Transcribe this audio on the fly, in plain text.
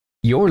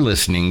You're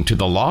listening to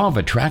the Law of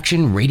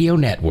Attraction Radio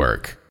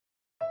Network.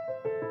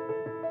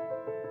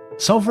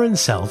 Sovereign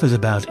Self is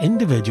about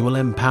individual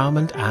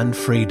empowerment and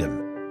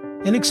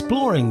freedom. In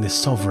exploring this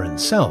sovereign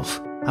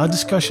self, our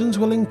discussions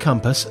will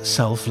encompass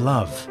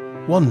self-love,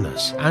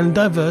 oneness, and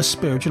diverse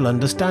spiritual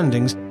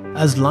understandings,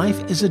 as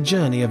life is a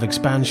journey of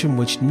expansion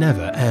which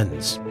never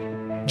ends.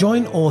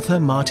 Join author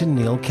Martin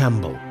Neil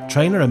Campbell,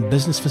 trainer and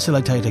business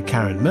facilitator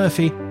Karen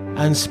Murphy,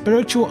 and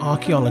spiritual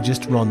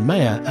archaeologist Ron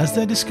Mayer as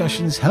their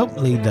discussions help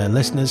lead their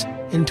listeners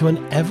into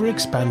an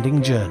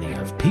ever-expanding journey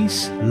of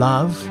peace,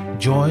 love,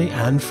 joy,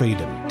 and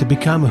freedom to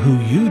become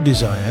who you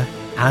desire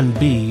and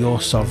be your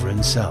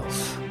sovereign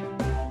self.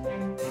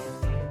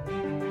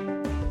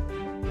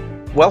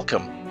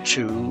 Welcome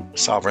to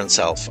Sovereign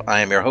Self.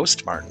 I am your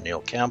host, Martin Neil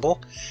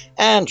Campbell,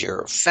 and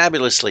your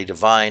fabulously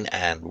divine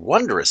and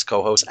wondrous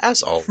co-hosts,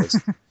 as always,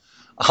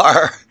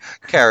 are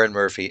Karen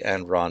Murphy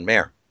and Ron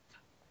Mayer.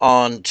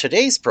 On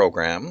today's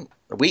program,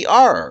 we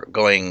are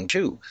going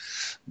to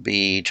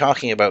be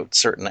talking about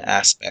certain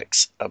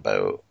aspects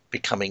about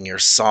becoming your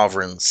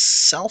sovereign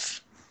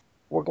self.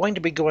 We're going to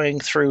be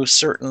going through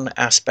certain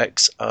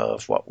aspects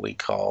of what we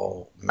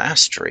call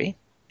mastery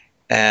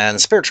and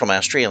spiritual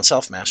mastery and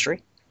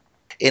self-mastery,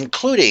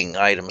 including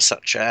items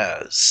such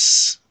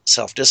as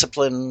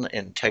self-discipline,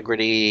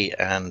 integrity,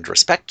 and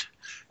respect,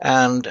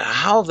 and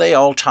how they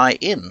all tie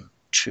in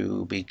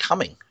to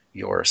becoming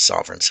your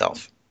sovereign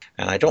self.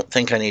 And I don't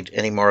think I need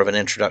any more of an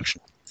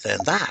introduction than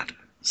that.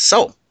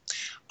 So,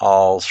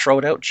 I'll throw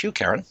it out to you,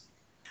 Karen.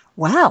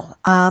 Wow.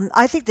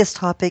 I think this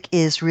topic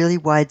is really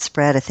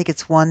widespread. I think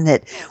it's one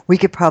that we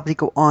could probably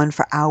go on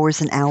for hours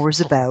and hours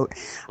about.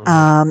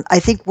 I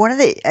think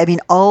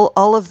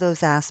all of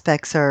those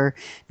aspects are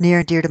near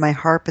and dear to my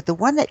heart, but the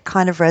one that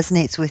kind of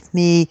resonates with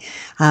me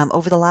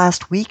over the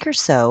last week or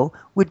so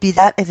would be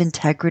that of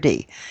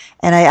integrity.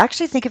 And I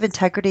actually think of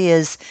integrity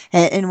as,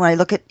 and when I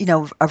look at,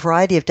 a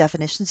variety of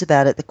definitions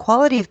about it, the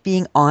quality of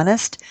being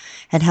honest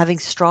and having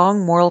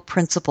strong moral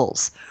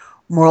principles.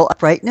 Moral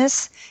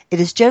uprightness, it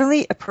is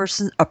generally a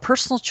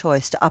personal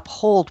choice to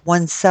uphold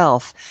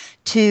oneself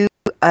to,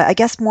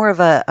 more of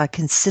a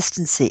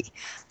consistency,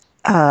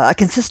 a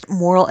consistent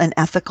moral and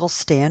ethical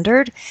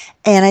standard.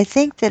 And I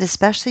think that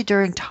especially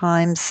during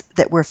times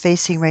that we're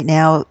facing right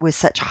now with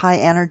such high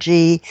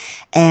energy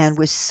and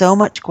with so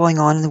much going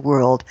on in the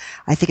world,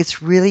 I think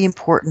it's really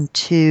important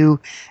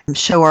to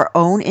show our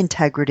own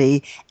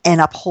integrity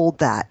and uphold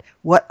that.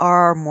 What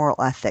are our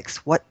moral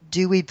ethics? What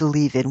do we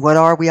believe in?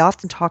 We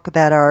often talk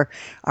about our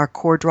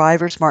core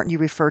drivers. Martin, you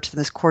refer to them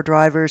as core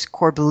drivers,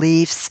 core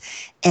beliefs.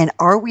 And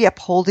are we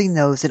upholding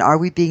those, and are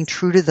we being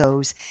true to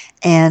those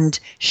and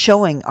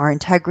showing our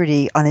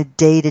integrity on a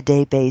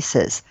day-to-day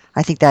basis?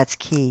 I think that's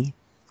key.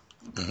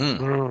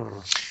 Mm-hmm.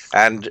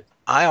 And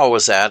I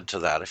always add to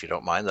that, if you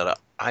don't mind, that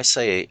I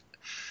say,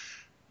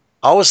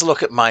 always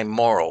look at my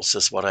morals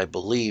as what I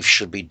believe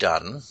should be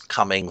done,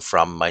 coming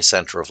from my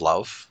center of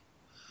love,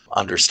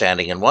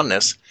 understanding and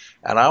oneness,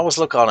 and I always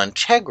look on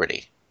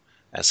integrity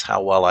as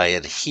how well I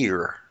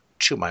adhere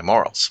to my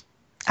morals.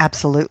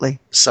 Absolutely.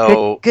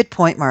 So good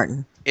point,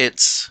 Martin.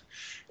 It's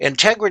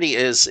integrity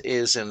is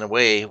in a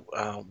way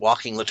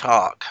walking the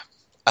talk.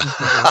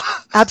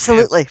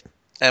 Absolutely.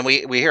 And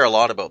we hear a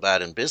lot about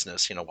that in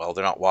business. Well,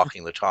 they're not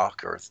walking the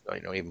talk, or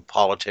even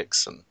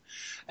politics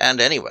and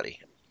anybody.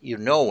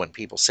 When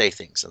people say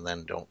things and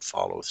then don't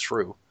follow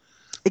through.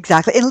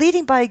 Exactly. And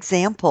leading by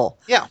example.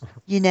 Yeah.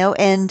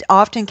 And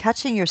often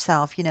catching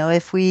yourself,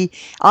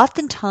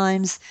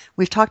 oftentimes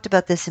we've talked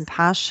about this in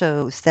past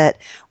shows, that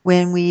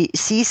when we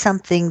see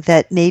something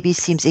that maybe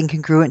seems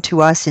incongruent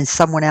to us in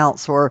someone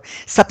else, or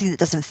something that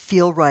doesn't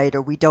feel right,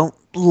 or we don't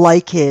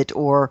like it,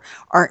 or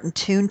aren't in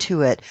tune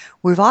to it,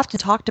 we've often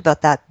talked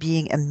about that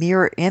being a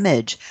mirror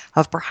image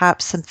of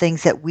perhaps some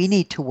things that we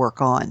need to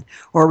work on,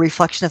 or a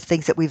reflection of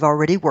things that we've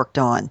already worked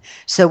on.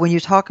 So when you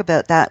talk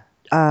about that,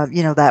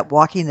 that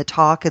walking the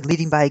talk and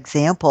leading by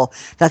example,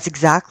 that's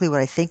exactly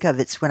what I think of.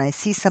 It's when I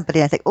see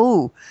somebody, I think,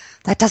 oh,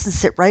 that doesn't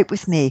sit right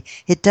with me.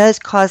 It does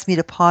cause me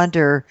to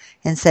ponder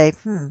and say,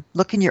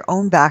 look in your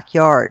own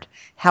backyard.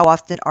 How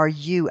often are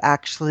you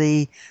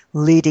actually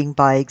leading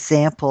by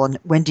example, and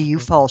when do you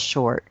fall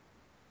short?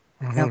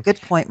 Good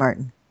point,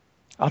 Martin.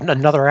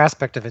 Another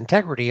aspect of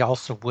integrity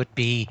also would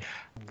be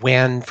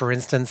when, for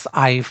instance,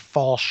 I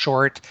fall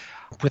short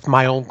with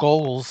my own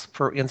goals,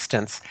 for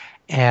instance,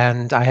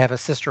 and I have a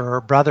sister or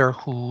a brother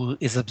who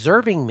is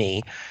observing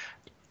me.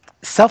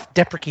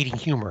 Self-deprecating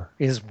humor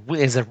is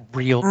a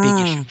real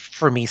big issue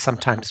for me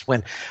sometimes,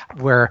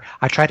 where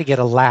I try to get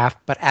a laugh,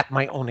 but at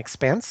my own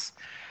expense.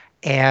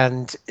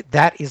 And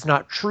that is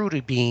not true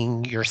to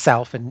being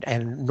yourself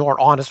and nor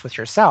honest with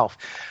yourself.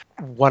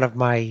 One of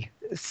my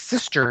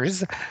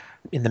sisters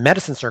in the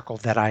medicine circle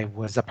that I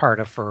was a part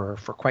of for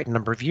quite a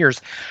number of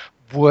years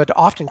would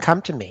often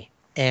come to me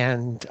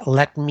and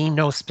let me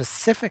know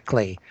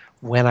specifically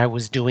when I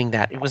was doing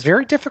that. It was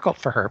very difficult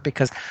for her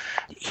because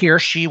here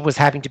she was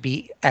having to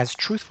be as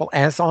truthful,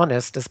 as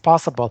honest as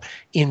possible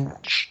in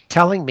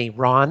telling me,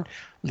 Ron,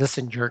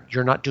 listen,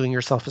 you're not doing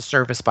yourself a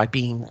service by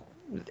being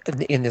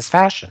in this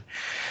fashion.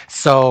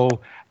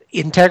 So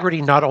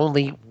integrity not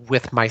only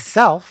with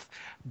myself,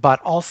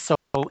 but also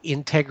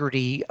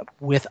integrity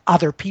with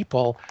other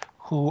people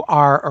who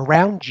are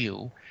around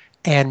you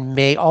and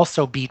may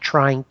also be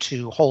trying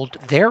to hold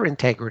their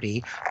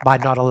integrity by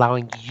not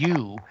allowing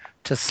you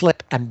to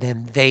slip, and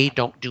then they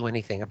don't do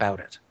anything about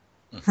it.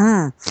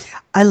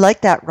 I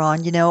like that,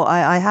 Ron.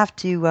 I have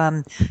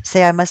to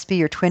say I must be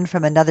your twin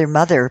from another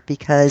mother,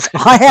 because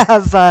I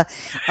have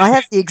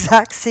the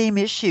exact same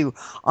issue.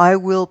 I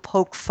will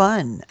poke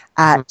fun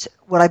at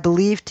what I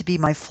believe to be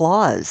my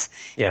flaws.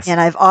 Yes.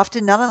 And I've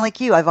often, not unlike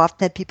you, I've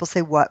often had people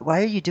say, Why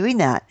are you doing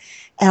that?"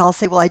 And I'll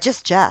say, "Well, I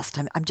just jest.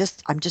 I'm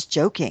just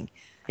joking."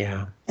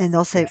 Yeah. And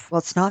they'll say, "Well,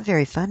 it's not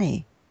very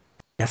funny."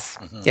 Yes.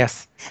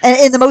 Yes. And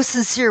in the most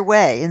sincere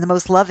way, in the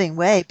most loving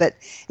way, but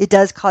it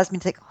does cause me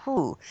to think,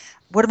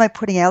 what am I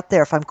putting out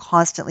there if I'm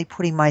constantly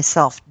putting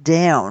myself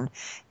down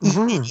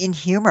in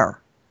humor?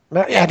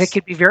 And it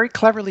could be very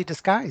cleverly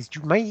disguised.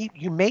 You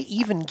may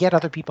even get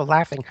other people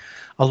laughing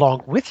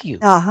along with you.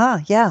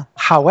 Yeah.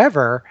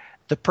 However,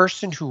 the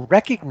person who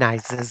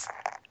recognizes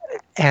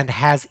and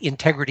has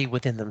integrity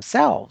within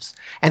themselves,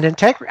 and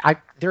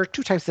there are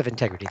two types of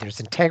integrity. There's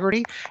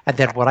integrity, and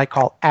then what I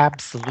call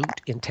absolute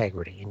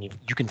integrity. And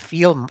you can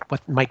feel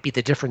what might be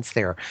the difference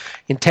there.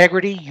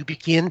 Integrity, you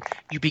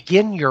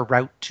begin your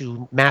route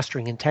to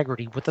mastering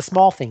integrity with the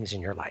small things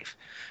in your life.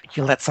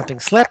 You let something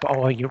slip,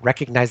 you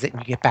recognize it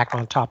and you get back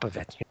on top of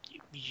it.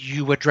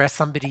 You address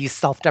somebody's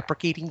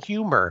self-deprecating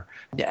humor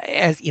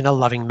as in a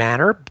loving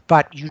manner,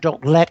 but you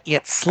don't let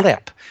it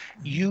slip.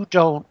 You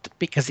don't,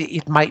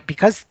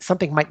 because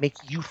something might make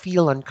you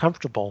feel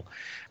uncomfortable.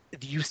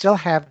 You still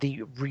have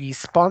the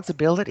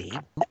responsibility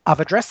of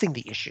addressing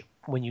the issue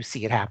when you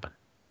see it happen.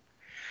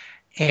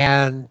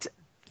 And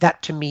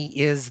that, to me,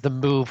 is the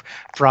move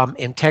from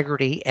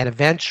integrity and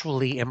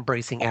eventually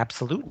embracing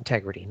absolute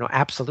integrity.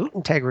 Absolute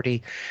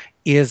integrity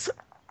is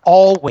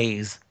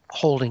always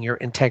holding your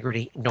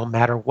integrity no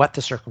matter what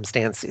the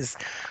circumstances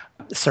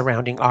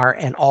surrounding are,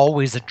 and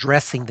always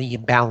addressing the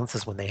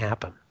imbalances when they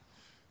happen.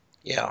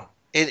 Yeah,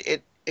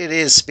 it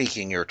is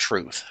speaking your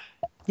truth.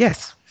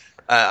 Yes.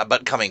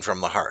 But coming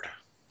from the heart.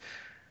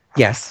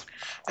 Yes.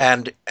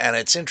 And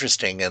it's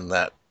interesting in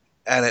that,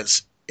 and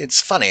it's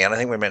funny, and I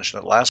think we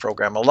mentioned it last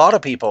program, a lot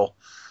of people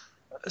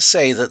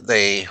say that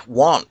they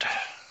want,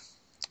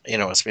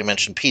 as we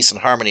mentioned, peace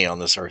and harmony on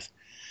this earth.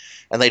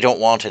 And they don't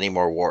want any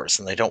more wars,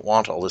 and they don't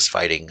want all this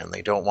fighting, and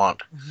they don't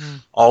want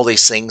all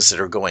these things that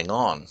are going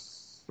on.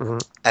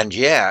 And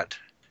yet,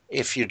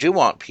 if you do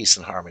want peace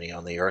and harmony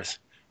on the earth,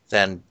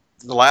 then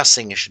the last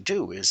thing you should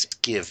do is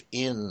give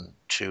in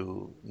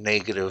to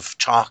negative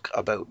talk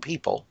about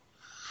people.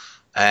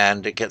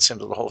 And it gets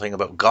into the whole thing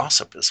about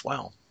gossip as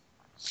well.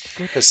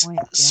 Because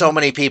so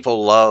many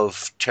people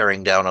love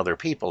tearing down other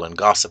people and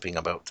gossiping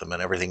about them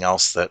and everything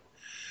else that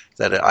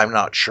I'm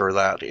not sure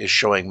that is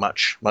showing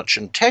much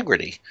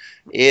integrity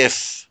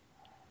if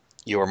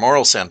your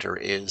moral center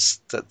is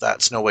that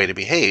that's no way to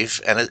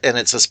behave, and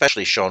it's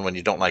especially shown when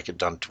you don't like it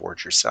done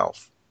towards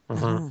yourself.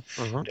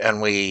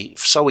 And we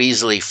so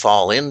easily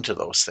fall into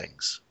those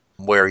things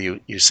where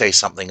you say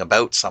something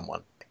about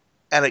someone,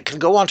 and it can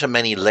go on to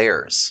many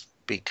layers,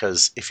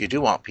 because if you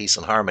do want peace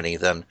and harmony,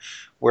 then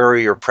where are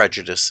your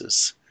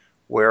prejudices?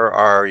 Where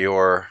are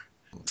your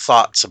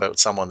thoughts about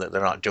someone that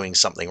they're not doing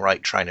something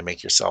right, trying to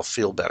make yourself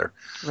feel better?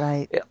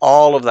 Right.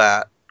 All of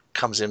that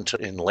comes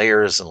in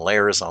layers and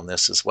layers on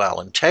this as well.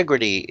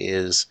 Integrity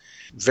is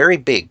very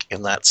big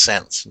in that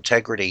sense.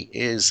 Integrity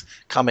is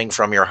coming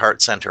from your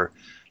heart center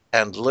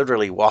and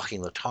literally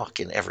walking the talk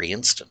in every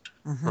instant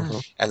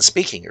and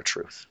speaking your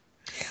truth.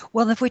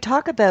 Well, if we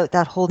talk about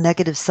that whole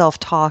negative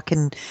self-talk,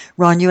 and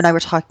Ron, you and I were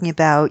talking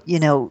about,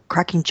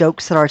 cracking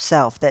jokes at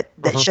ourselves that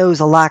shows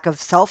a lack of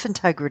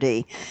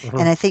self-integrity.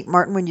 And I think,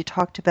 Martin, when you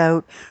talked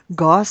about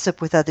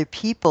gossip with other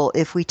people,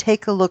 if we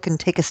take a look and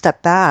take a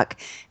step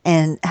back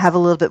and have a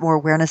little bit more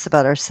awareness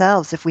about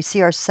ourselves, if we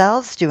see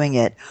ourselves doing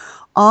it,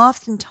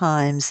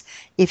 oftentimes,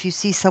 if you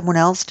see someone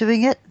else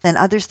doing it, then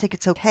others think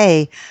it's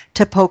okay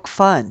to poke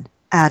fun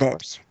at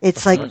it.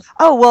 It's like,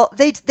 oh, well,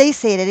 they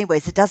say it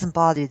anyways. It doesn't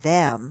bother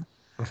them.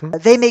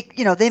 They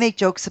make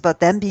jokes about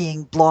them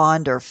being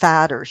blonde or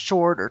fat or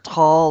short or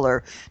tall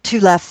or 2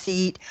 left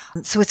feet.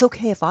 So it's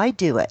okay if I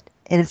do it.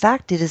 And in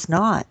fact, it is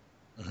not.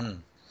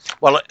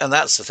 Well, and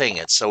that's the thing.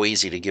 It's so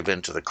easy to give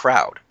in to the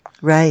crowd.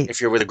 Right. If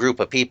you're with a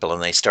group of people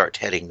and they start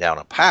heading down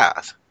a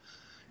path,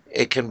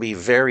 it can be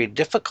very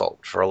difficult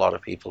for a lot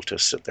of people to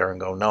sit there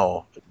and go,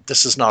 no,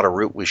 this is not a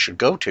route we should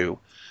go to,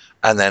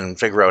 and then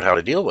figure out how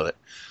to deal with it,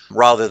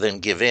 rather than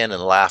give in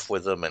and laugh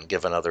with them and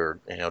give another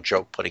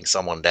joke putting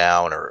someone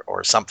down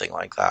or something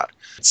like that.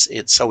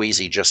 It's so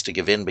easy just to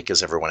give in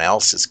because everyone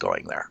else is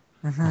going there.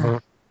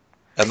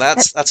 And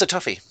that's a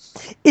toughie.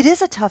 It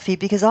is a toughie,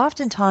 because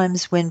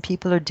oftentimes when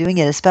people are doing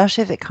it,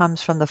 especially if it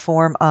comes from the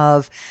form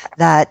of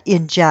that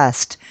in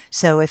jest,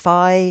 so if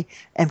I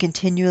am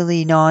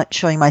continually not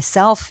showing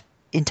myself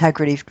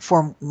integrity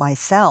for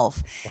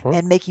myself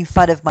and making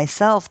fun of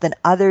myself, then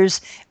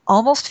others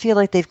almost feel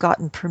like they've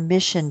gotten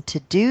permission to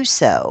do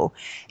so.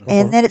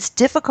 And then it's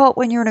difficult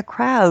when you're in a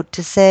crowd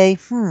to say,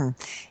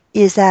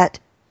 is that,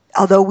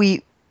 although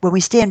when we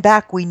stand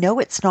back, we know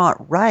it's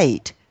not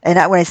right. And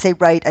when I say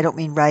right, I don't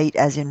mean right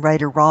as in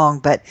right or wrong,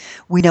 but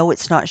we know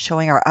it's not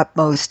showing our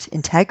utmost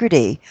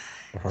integrity.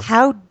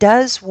 How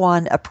does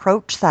one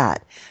approach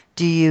that?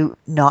 Do you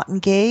not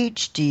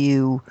engage? Do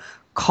you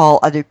call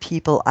other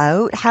people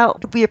out? How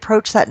do we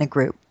approach that in a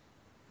group?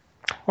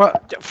 Well,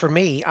 for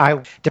me,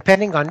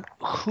 depending on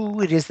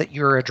who it is that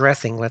you're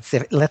addressing,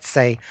 let's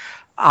say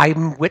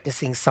I'm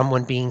witnessing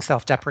someone being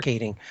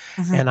self-deprecating,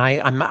 and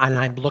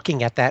I'm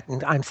looking at that,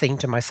 and I'm saying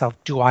to myself,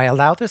 do I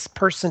allow this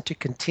person to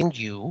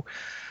continue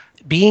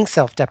being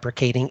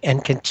self-deprecating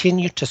and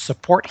continue to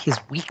support his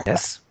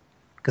weakness?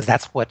 Because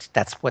that's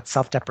what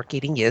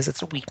self-deprecating is.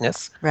 It's a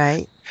weakness,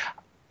 right?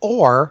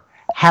 Or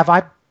have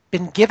I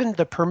been given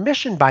the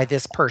permission by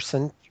this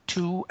person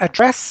to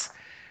address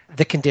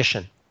the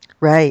condition?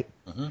 Right.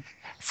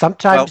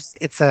 Sometimes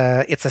it's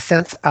a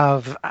sense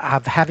of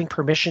having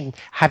permission,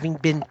 having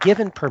been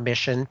given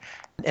permission,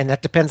 and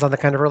that depends on the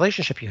kind of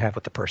relationship you have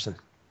with the person.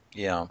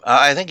 Yeah,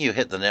 I think you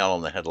hit the nail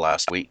on the head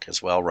last week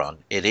as well, Ron.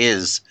 It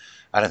is,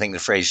 I think the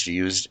phrase you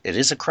used, it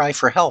is a cry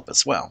for help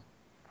as well.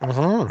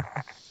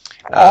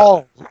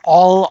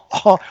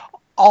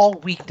 All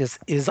weakness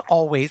is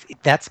always,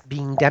 that's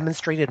being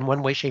demonstrated in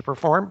one way, shape, or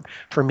form,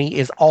 for me,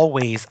 is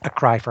always a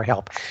cry for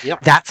help.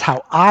 Yep. That's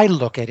how I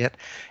look at it,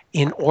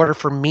 in order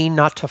for me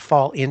not to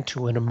fall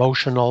into an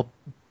emotional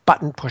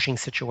button-pushing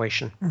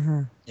situation.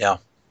 Yeah,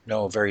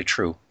 no, very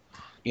true.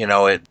 You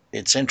know,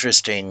 it's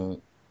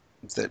interesting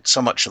that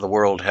so much of the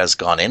world has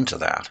gone into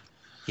that.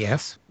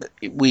 Yes.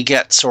 We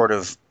get sort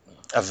of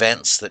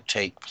events that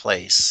take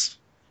place,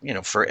 you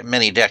know, for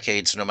many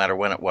decades, no matter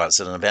when it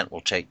was, an event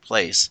will take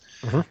place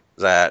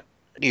that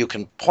you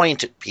can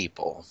point at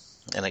people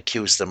and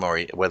accuse them, or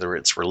whether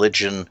it's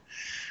religion,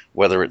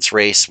 whether it's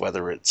race,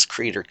 whether it's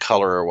creed or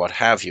color or what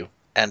have you,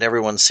 and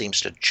everyone seems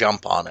to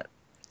jump on it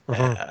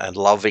and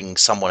loving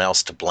someone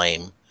else to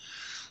blame.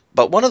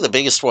 But one of the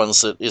biggest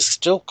ones that is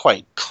still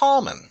quite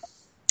common,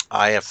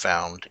 I have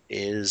found,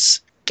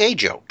 is gay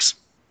jokes.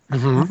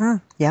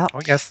 Yeah.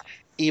 Oh, yes.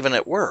 Even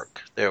at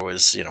work, there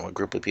was, you know, a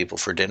group of people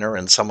for dinner,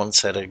 and someone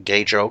said a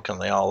gay joke,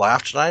 and they all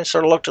laughed. And I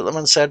sort of looked at them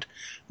and said,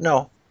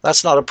 "No,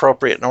 that's not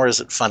appropriate, nor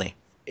is it funny."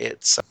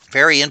 It's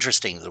very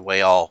interesting the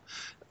way all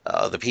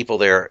the people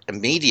there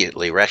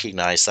immediately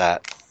recognized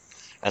that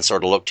and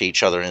sort of looked to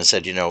each other and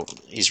said, "You know,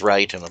 he's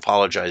right," and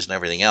apologized and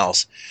everything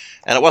else.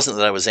 And it wasn't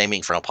that I was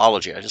aiming for an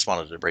apology; I just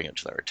wanted to bring it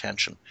to their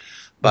attention.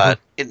 But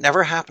it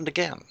never happened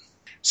again.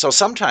 So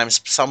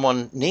sometimes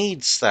someone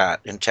needs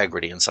that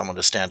integrity and someone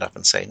to stand up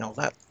and say, "No,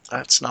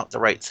 that's not the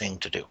right thing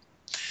to do."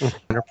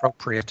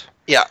 Inappropriate.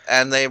 Yeah,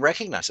 and they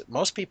recognize it.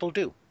 Most people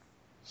do.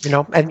 You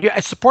know, and I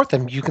support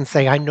them. You can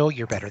say, "I know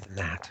you're better than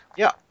that."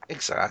 Yeah,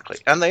 exactly.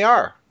 And they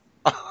are.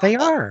 They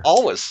are.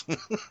 Always.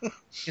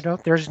 You know,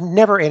 there's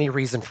never any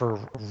reason for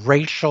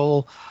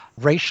racially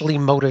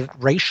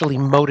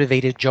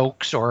motivated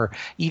jokes, or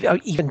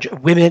even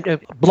women,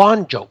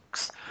 blonde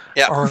jokes.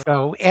 Yeah.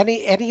 Or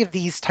any of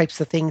these types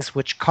of things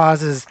which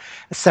causes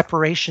a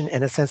separation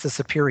and a sense of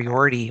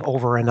superiority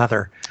over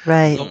another.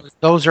 Right.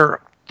 Those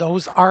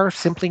are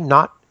simply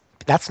not,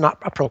 that's not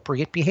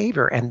appropriate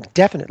behavior, and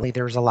definitely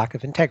there's a lack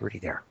of integrity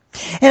there.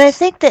 And I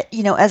think that,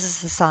 you know, as a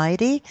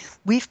society,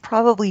 we've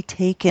probably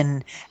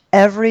taken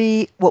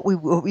what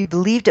we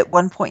believed at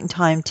one point in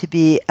time to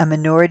be a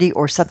minority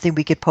or something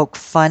we could poke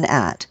fun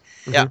at.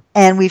 Yeah.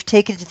 And we've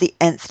taken it to the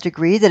nth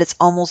degree that it's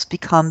almost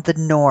become the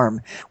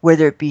norm,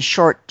 whether it be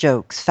short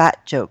jokes,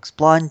 fat jokes,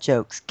 blonde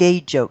jokes,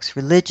 gay jokes,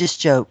 religious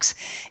jokes,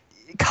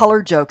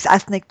 color jokes,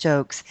 ethnic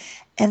jokes,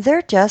 and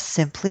they're just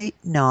simply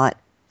not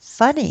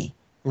funny.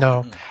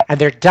 No,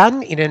 and they're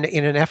done in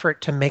an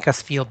effort to make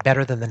us feel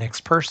better than the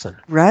next person.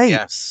 Right.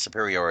 Yes,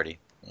 superiority.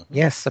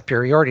 Yes,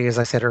 superiority, as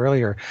I said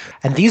earlier.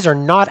 And these are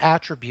not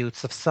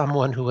attributes of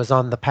someone who is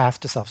on the path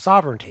to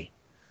self-sovereignty.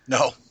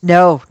 No.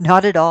 No,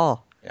 not at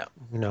all. Yeah.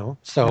 You know,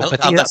 so Well, but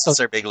that's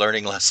their big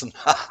learning lesson.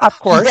 of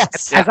course,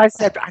 Yes. as I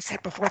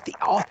said before,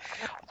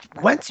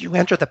 once you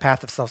enter the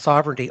path of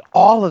self-sovereignty,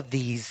 all of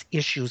these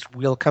issues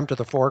will come to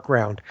the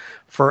foreground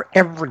for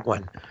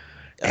everyone.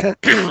 And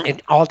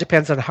it all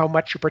depends on how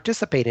much you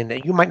participate in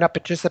it. You might not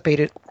participate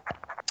in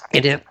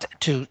it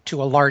to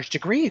a large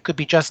degree. It could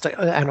be just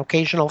an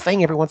occasional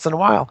thing every once in a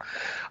while.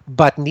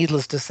 But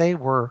needless to say,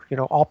 we're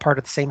all part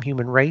of the same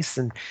human race,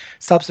 and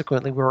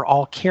subsequently we're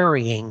all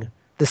carrying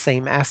the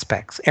same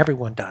aspects.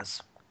 Everyone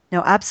does.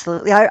 No,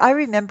 absolutely. I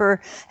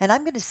remember, and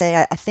I'm going to say,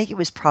 I think it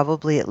was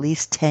probably at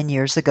least 10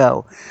 years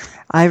ago.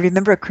 I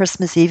remember a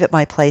Christmas Eve at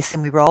my place,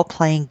 and we were all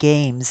playing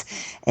games.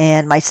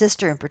 And my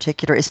sister in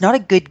particular is not a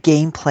good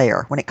game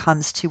player when it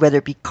comes to whether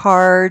it be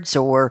cards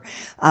or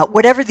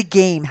whatever the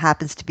game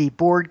happens to be,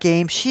 board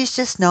game. She's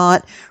just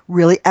not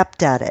really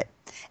apt at it.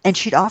 And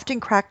she'd often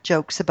crack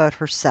jokes about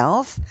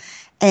herself.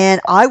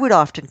 And I would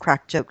often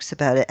crack jokes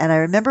about it. And I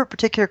remember a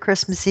particular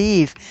Christmas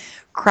Eve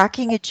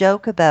cracking a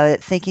joke about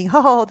it, thinking,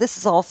 oh, this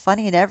is all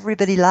funny, and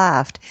everybody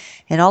laughed.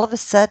 And all of a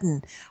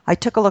sudden, I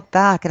took a look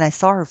back and I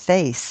saw her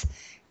face.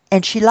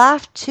 And she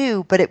laughed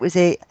too, but it was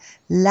a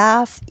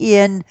laugh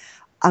in,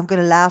 I'm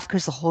going to laugh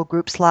because the whole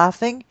group's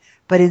laughing,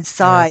 but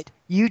inside,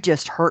 you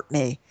just hurt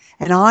me.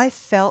 And I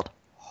felt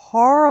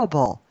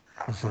horrible.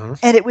 Mm-hmm.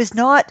 And it was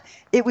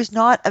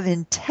not of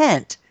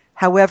intent.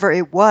 However,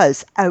 it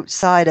was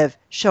outside of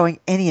showing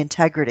any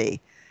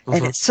integrity. And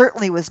Mm-hmm. it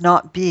certainly was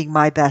not being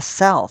my best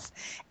self.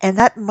 And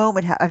that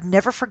moment, I've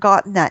never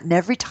forgotten that. And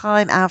every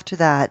time after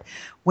that,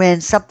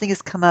 when something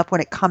has come up, when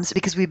it comes,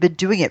 because we've been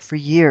doing it for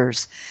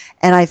years,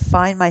 and I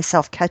find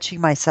myself catching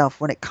myself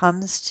when it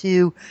comes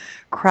to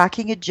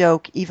cracking a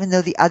joke, even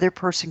though the other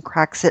person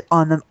cracks it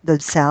on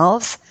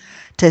themselves,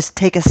 to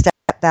take a step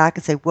back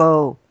and say,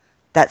 whoa,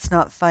 that's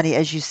not funny.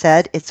 As you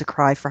said, it's a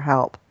cry for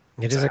help.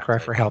 It is a cry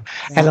for help.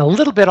 Yeah. And a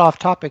little bit off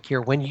topic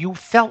here, when you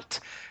felt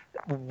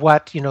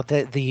what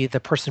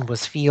the person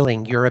was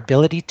feeling, your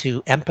ability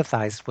to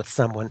empathize with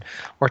someone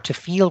or to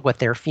feel what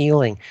they're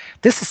feeling,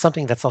 this is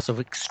something that's also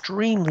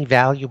extremely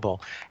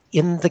valuable.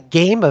 In the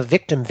game of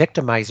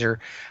victim-victimizer,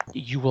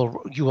 you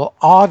will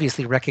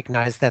obviously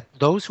recognize that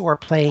those who are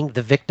playing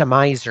the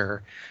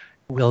victimizer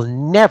will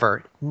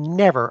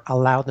never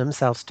allow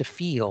themselves to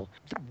feel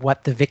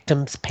what the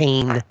victim's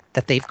pain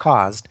that they've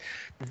caused,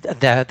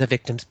 the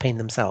victim's pain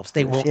themselves.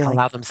 They won't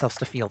allow themselves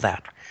to feel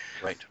that.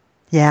 Right.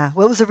 Yeah,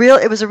 well,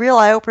 it was a real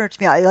eye opener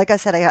to me. Like I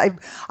said,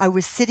 I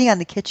was sitting on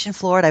the kitchen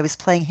floor and I was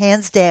playing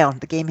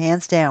the game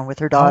Hands Down with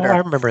her daughter. Oh, I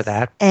remember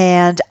that.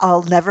 And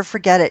I'll never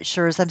forget it,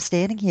 sure as I'm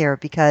standing here,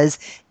 because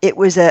it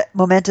was a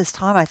momentous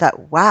time. I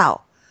thought,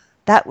 wow,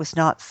 that was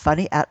not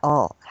funny at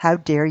all. How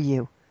dare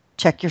you?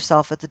 Check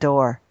yourself at the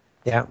door.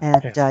 Yeah.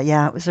 And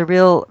it was a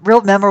real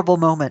memorable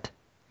moment.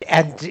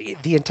 And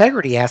the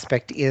integrity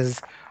aspect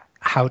is,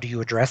 how do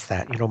you address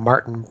that?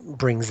 Martin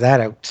brings that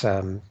out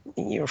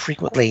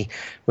frequently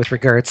with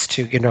regards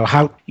to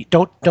how you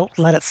don't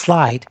let it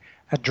slide.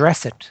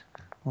 Address it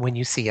when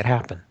you see it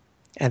happen,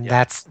 and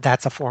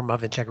that's a form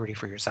of integrity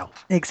for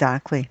yourself.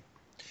 Exactly.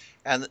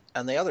 And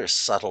the other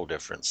subtle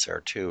difference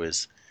there too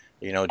is,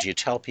 do you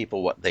tell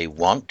people what they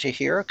want to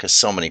hear? Because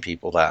so many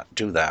people that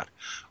do that,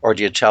 or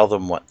do you tell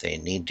them what they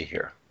need to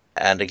hear?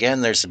 And again,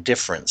 there's a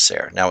difference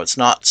there. Now, it's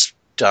not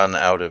done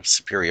out of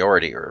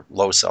superiority or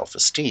low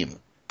self-esteem.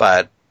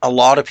 But a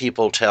lot of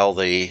people tell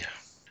the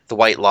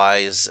white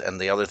lies and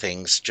the other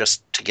things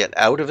just to get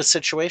out of a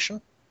situation.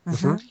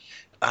 Mm-hmm.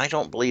 I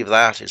don't believe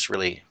that is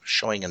really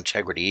showing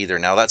integrity either.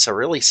 Now, that's a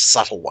really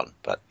subtle one,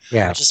 but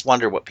I just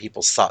wonder what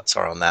people's thoughts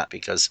are on that,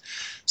 because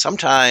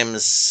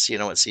sometimes,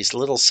 it's these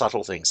little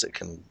subtle things that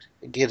can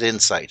get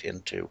insight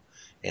into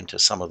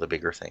some of the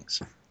bigger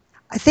things.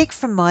 I think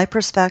from my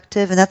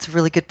perspective, and that's a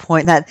really good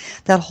point, that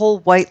whole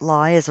white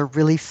lie is a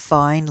really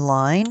fine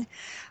line.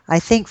 I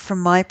think from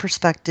my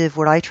perspective,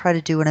 what I try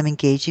to do when I'm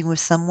engaging with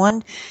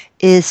someone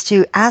is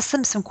to ask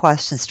them some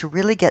questions to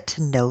really get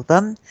to know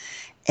them,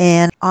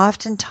 and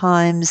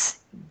oftentimes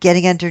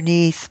getting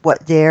underneath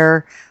what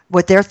their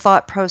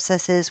thought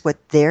process is,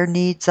 what their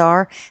needs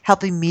are,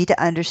 helping me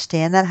to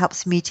understand that,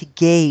 helps me to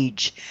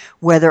gauge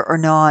whether or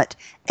not,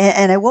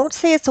 and I won't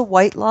say it's a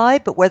white lie,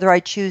 but whether I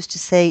choose to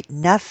say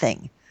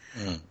nothing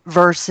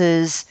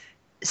versus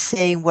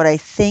saying what I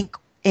think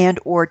and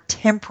or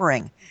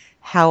tempering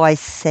how I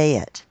say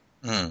it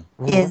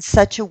in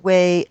such a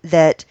way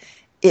that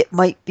it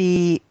might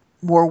be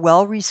more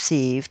well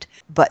received,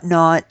 but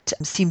not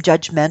seem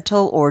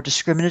judgmental or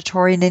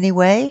discriminatory in any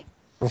way.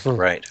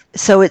 Right.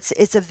 So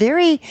it's a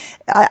very,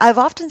 I've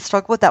often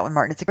struggled with that one,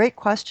 Martin. It's a great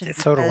question.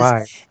 So do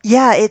I.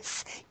 Yeah,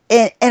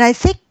 and I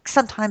think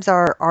sometimes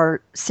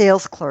our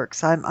sales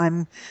clerks,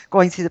 I'm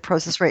going through the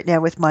process right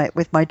now with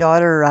my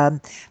daughter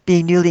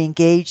being newly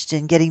engaged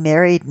and getting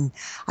married, and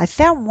I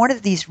found one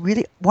of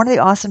the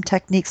awesome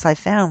techniques I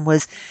found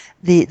was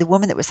the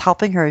woman that was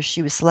helping her as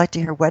she was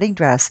selecting her wedding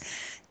dress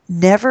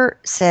never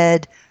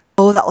said,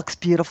 "Oh, that looks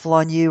beautiful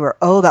on you," or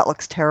 "Oh, that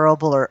looks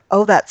terrible," or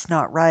 "Oh, that's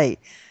not right."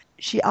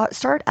 She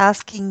started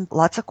asking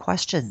lots of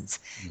questions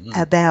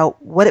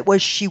about what it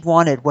was she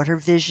wanted, what her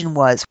vision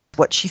was,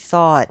 what she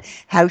thought,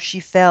 how she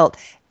felt.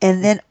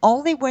 And then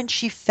only when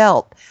she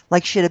felt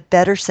like she had a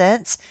better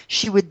sense,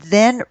 she would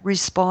then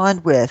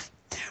respond with,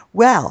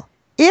 well,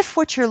 if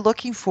what you're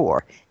looking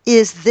for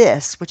is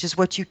this, which is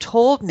what you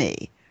told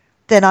me,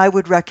 then I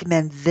would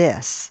recommend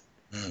this.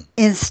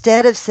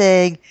 Instead of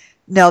saying,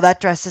 no, that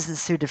dress isn't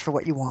suited for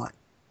what you want.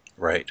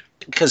 Right.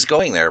 Because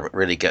going there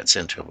really gets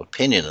into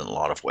opinion in a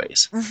lot of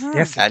ways. Mm-hmm.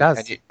 Yes, it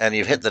does. And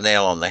you've hit the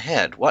nail on the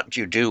head. What do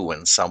you do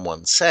when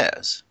someone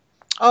says,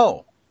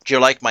 "Oh, do you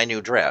like my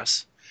new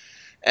dress?"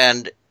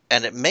 And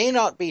it may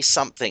not be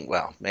something.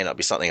 Well, it may not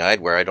be something I'd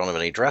wear. I don't have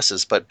any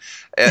dresses, but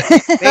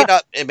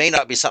it may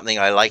not be something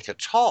I like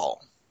at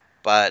all.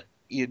 But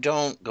you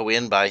don't go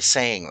in by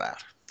saying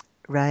that.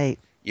 Right.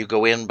 You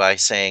go in by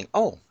saying,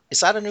 "Oh, is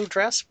that a new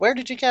dress? Where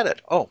did you get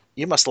it? Oh,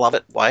 you must love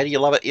it. Why do you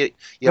love it?"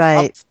 You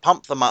right.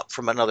 pump them up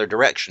from another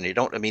direction. You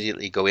don't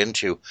immediately go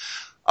into,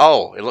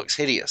 "Oh, it looks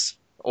hideous.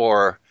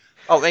 or,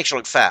 oh, it makes you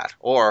look fat,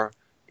 or,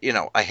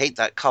 I hate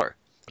that color.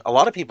 A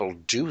lot of people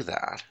do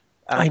that.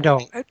 I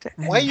know.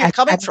 Why are you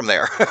coming from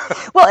there?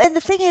 Well, and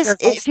the thing is,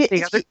 There's if you, also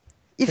the if other- you,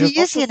 if you there's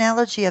use the also-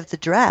 analogy of the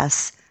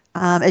dress,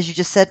 as you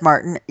just said,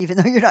 Martin, even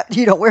though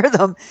you don't wear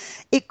them,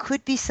 it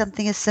could be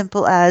something as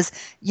simple as,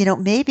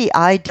 maybe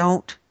I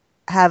don't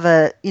have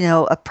a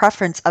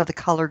preference of the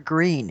color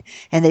green,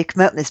 and they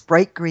come out in this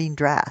bright green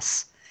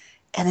dress,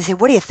 and they say,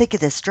 "What do you think of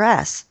this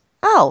dress?"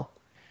 Oh,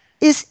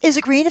 is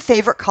a green a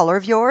favorite color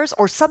of yours,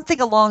 or something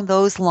along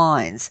those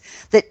lines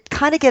that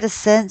kind of get a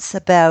sense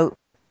about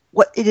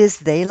what it is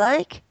they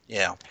like.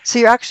 Yeah. So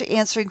you're actually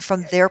answering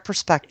from their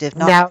perspective,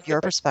 not Now-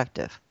 your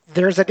perspective.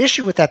 There's an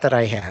issue with that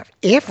I have.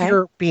 If Okay.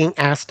 you're being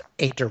asked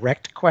a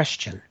direct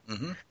question,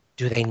 Mhm.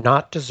 do they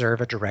not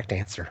deserve a direct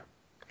answer?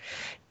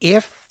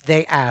 If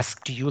they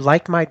ask, do you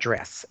like my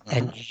dress?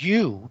 And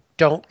you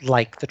don't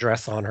like the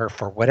dress on her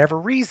for whatever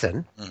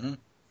reason, Mhm.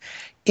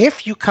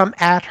 if you come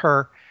at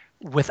her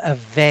with a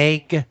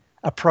vague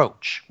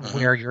approach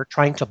where you're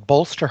trying to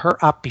bolster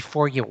her up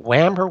before you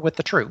wham her with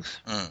the truth,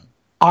 Mm.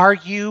 are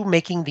you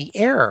making the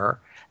error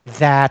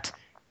that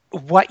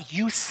what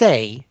you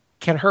say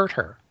can hurt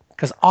her?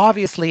 Because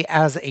obviously,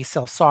 as a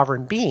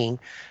self-sovereign being,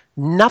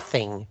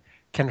 nothing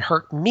can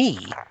hurt me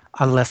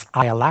unless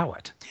I allow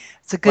it.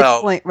 It's a good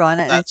Well, point, Ron.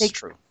 And That's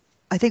true.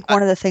 I think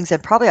one of the things that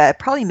I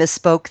probably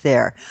misspoke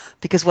there,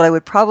 because what I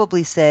would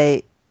probably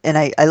say, and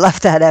I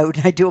left that out,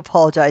 and I do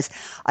apologize.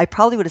 I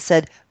probably would have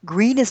said,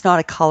 green is not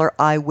a color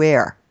I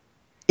wear.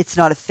 It's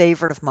not a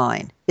favorite of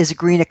mine. Is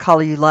green a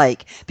color you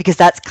like? Because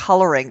that's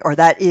coloring, or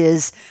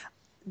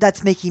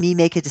that's making me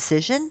make a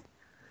decision.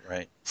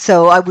 Right.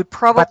 So I would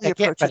probably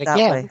again- approach it that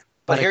again, way.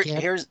 But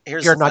again, here's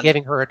you're the not funny-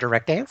 giving her a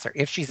direct answer.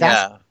 If she's Yeah.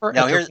 asking for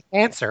Now a here's- direct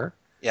answer,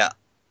 Yeah.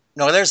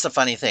 No, there's the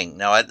funny thing.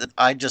 Now,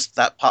 I just,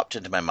 that popped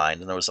into my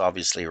mind, and there was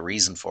obviously a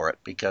reason for it,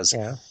 because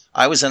yeah,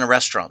 I was in a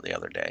restaurant the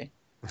other day,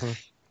 Mhm.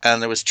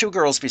 and there was two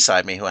girls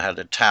beside me who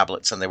had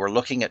tablets, and they were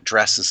looking at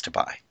dresses to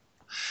buy.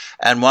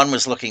 And one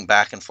was looking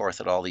back and forth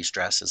at all these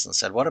dresses and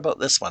said, what about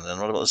this one? And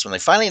what about this one? They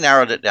finally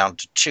narrowed it down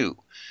to two.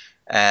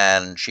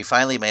 And she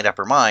finally made up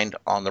her mind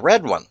on the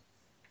red one.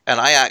 And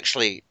I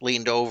actually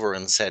leaned over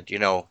and said,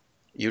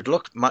 you'd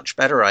look much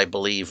better, I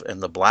believe, in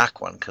the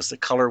black one, because the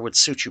color would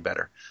suit you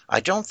better. I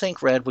don't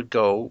think red would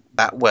go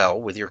that well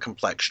with your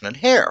complexion and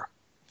hair.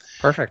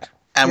 perfect.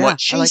 And Yeah, what I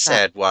she like that.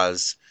 said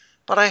was,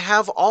 but I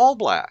have all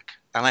black.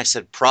 And I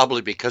said,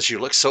 probably because you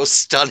look so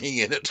stunning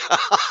in it.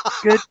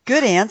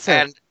 Good answer.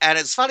 And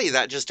it's funny,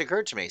 that just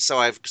occurred to me. So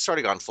I've sort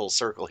of gone full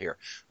circle here.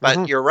 But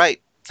Mhm. you're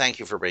right. Thank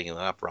you for bringing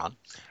that up, Ron.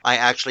 I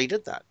actually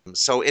did that.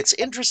 So it's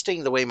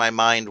interesting the way my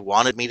mind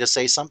wanted me to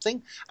say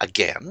something.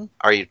 Again,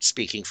 are you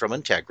speaking from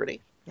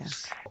integrity? Yeah.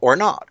 Or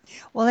not?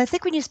 Well, I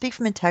think when you speak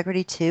from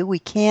integrity too,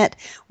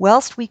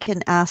 whilst we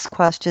can ask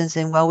questions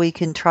and while we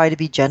can try to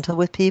be gentle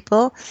with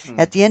people,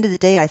 at the end of the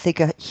day, I think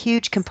a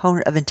huge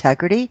component of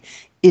integrity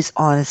is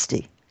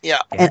honesty. Yeah.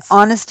 And Yes.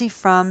 honesty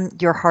from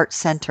your heart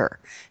center.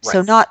 So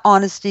Right. not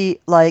honesty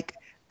like,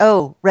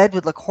 oh, red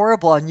would look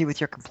horrible on you with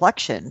your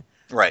complexion,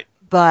 Right.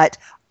 but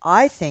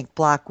I think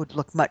black would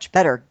look much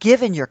better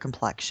given your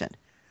complexion.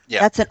 Yeah.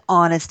 That's an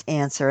honest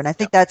answer. And I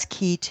think that's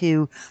key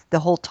to the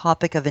whole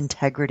topic of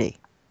integrity.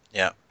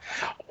 Yeah.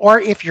 Or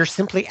if you're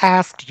simply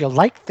asked, do you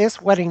like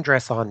this wedding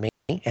dress on me?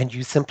 And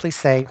you simply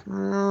say,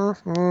 no,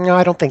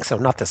 I don't think so,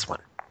 not this one.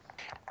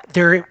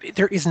 There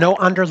is no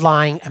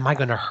underlying, am I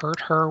going to hurt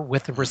her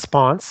with the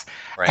response?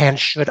 Right. And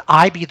should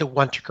I be the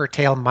one to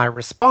curtail my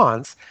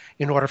response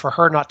in order for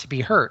her not to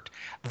be hurt?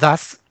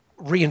 Thus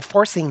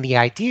reinforcing the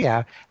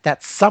idea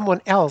that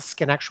someone else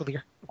can actually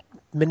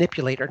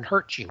manipulate and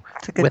hurt you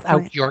That's a good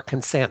without point. your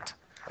consent.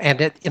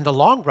 And in the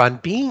long run,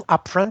 being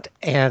upfront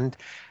and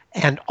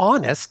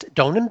honest,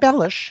 don't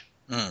embellish.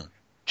 Mm.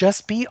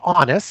 Just be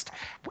honest.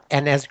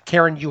 And as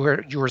Karen, you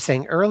were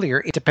saying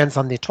earlier, it depends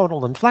on the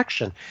tonal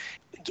inflection.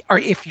 Or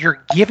if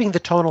you're giving the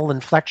tonal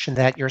inflection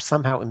that you're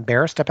somehow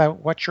embarrassed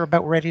about what you're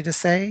about ready to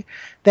say,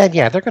 then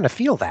yeah, they're going to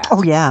feel that.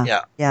 Oh, yeah.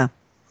 Yeah.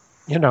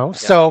 Yeah.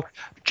 So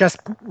just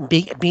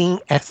being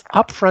as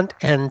upfront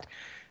and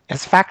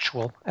as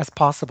factual as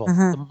possible.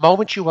 Mhm. The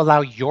moment you allow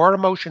your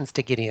emotions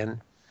to get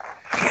in,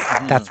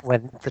 that's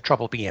when the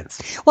trouble begins.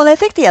 Well, I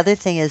think the other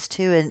thing is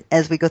too, and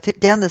as we go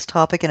down this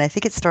topic, and I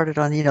think it started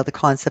on, the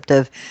concept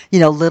of,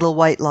 little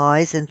white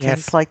lies and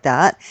things Yes. like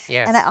that.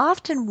 Yes. And I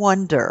often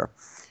wonder,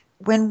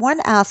 when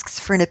one asks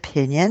for an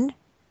opinion,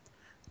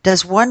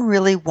 does one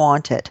really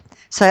want it?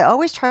 So I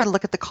always try to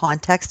look at the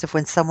context of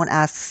when someone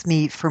asks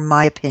me for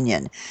my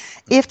opinion.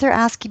 If they're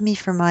asking me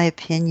for my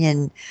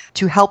opinion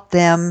to help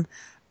them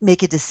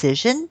make a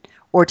decision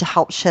or to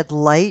help shed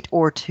light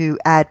or to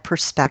add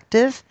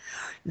perspective,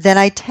 then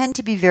I tend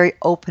to be very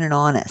open and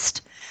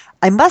honest.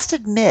 I must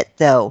admit,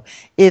 though,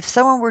 if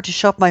someone were to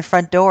show up my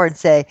front door and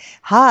say,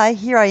 "Hi,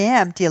 here I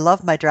am. Do you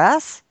love my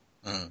dress?"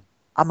 Mm.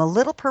 I'm a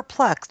little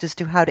perplexed as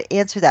to how to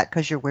answer that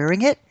because you're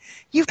wearing it.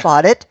 You've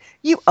bought it.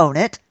 You own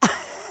it.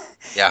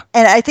 Yeah.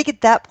 And I think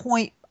at that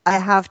point, I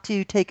have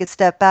to take a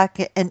step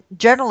back. And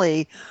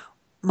generally,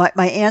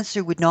 my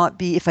answer would not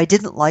be, if I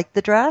didn't like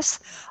the dress,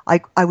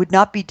 I would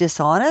not be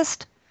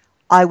dishonest.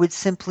 I would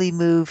simply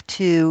move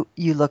to,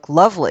 you look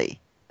lovely.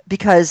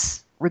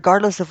 Because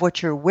regardless of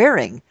what you're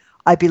wearing,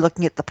 I'd be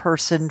looking at the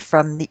person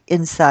from the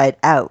inside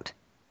out.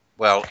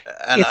 Well,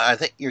 and I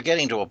think you're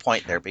getting to a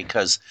point there,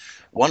 because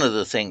one of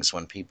the things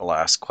when people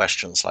ask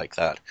questions like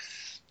that,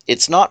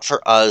 it's not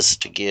for us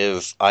to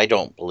give, I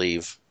don't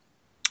believe,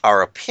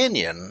 our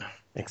opinion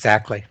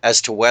Exactly.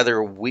 as to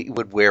whether we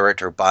would wear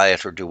it or buy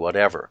it or do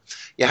whatever.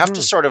 You have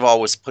to sort of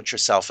always put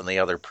yourself in the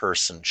other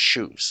person's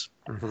shoes.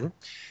 Mm-hmm.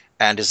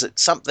 And is it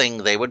something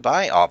they would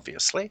buy?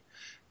 Obviously.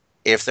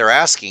 If they're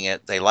asking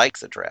it, they like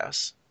the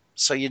dress.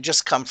 So you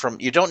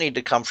don't need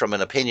to come from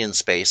an opinion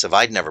space of,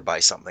 I'd never buy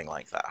something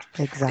like that.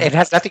 Exactly. It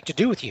has nothing to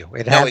do with you.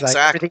 It has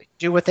everything to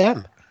do with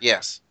them.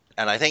 Yes.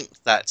 And I think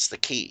that's the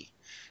key,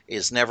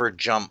 is never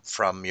jump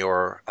from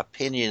your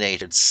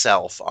opinionated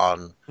self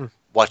on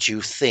what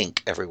you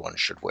think everyone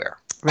should wear.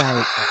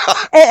 Right.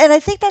 and I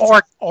think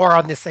that's... Or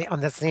on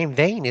the same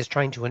vein is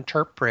trying to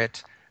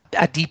interpret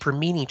a deeper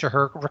meaning to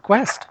her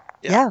request.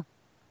 Yeah.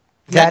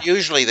 That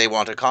usually they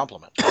want a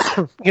compliment.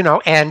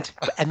 And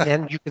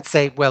then you could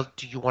say, well,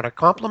 do you want a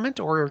compliment,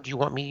 or do you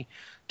want me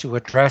to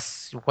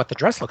address what the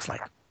dress looks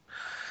like?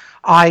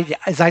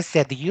 As I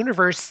said, the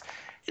universe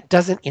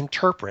doesn't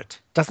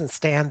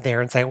stand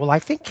there and say, well, I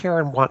think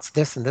Karen wants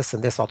this and this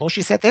and this. Although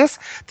she said this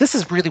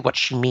is really what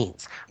she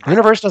means. The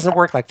universe doesn't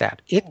work like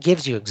that. It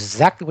gives you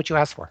exactly what you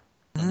asked for.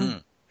 Mm-hmm.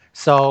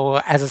 So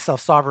as a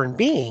self-sovereign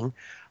being,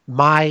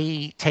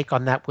 my take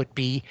on that would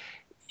be,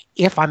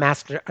 if I'm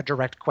asked a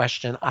direct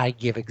question, I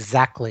give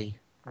exactly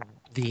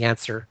the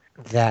answer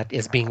that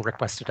is being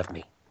requested of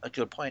me. A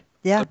good point.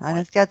 Yeah, I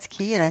think that's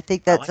key. And I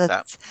think that's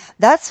that.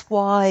 That's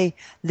why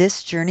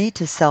this journey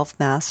to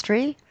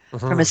self-mastery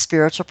from a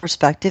spiritual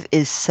perspective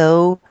is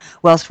so,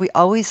 whilst we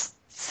always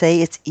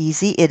say it's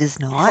easy, it is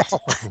not.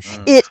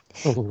 It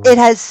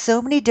has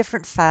so many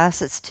different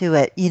facets to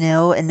it,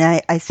 and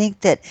I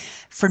think that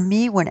for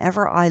me,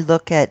 whenever I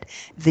look at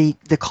the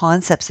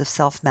concepts of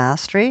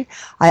self-mastery,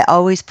 I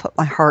always put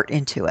my heart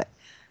into it.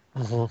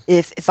 Mm-hmm.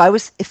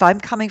 If I'm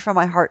coming from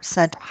my heart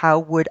center, how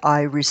would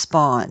I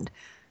respond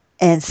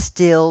and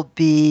still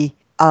be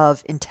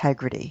of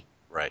integrity?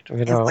 Right.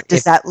 What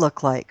does that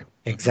look like?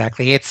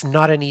 Exactly. It's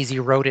not an easy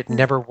road. It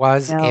never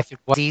was. No. If it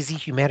was easy,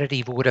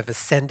 humanity would have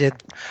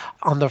ascended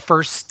on the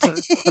first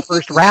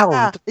round.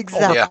 Yeah,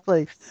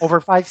 exactly. Over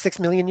 5-6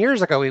 million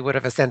years ago, we would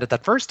have ascended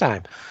that first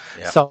time.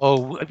 Yeah.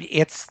 So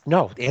it's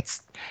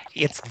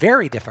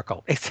very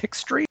difficult. It's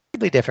extremely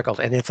difficult,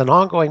 and it's an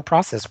ongoing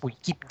process. We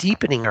keep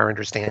deepening our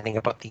understanding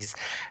about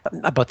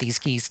these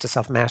keys to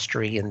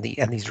self-mastery and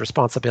these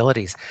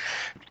responsibilities.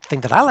 The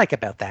thing that I like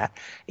about that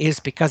is,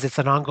 because it's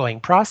an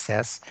ongoing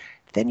process,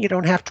 then you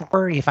don't have to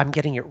worry if I'm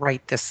getting it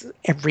right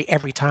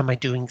every time I'm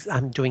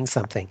doing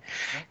something.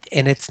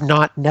 And it's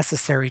not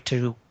necessary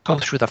to go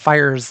through the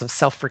fires of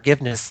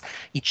self-forgiveness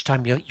each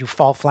time you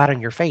fall flat on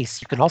your face.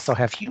 You can also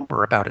have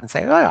humor about it and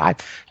say, I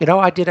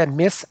did a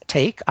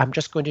mistake. I'm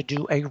just going to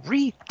do a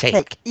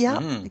retake.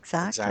 Yeah,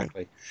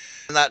 exactly.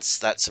 And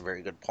that's a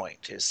very good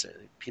point, is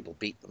people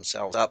beat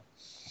themselves up.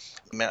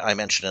 I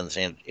mentioned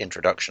in the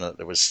introduction that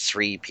there was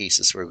 3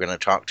 pieces we were going to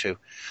talk to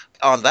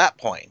on that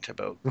point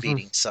about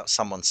beating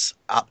someone's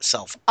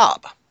self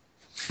up.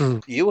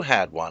 You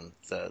had one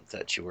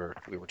that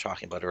we were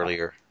talking about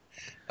earlier,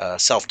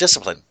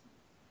 self-discipline.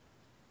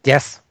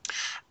 Yes.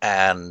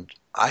 And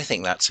I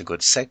think that's a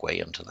good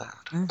segue into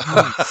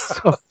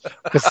that.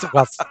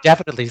 Well,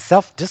 definitely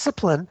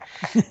self-discipline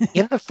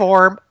in the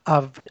form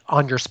of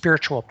on your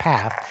spiritual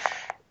path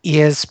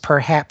is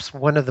perhaps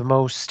one of the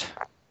most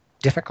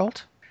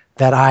difficult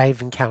that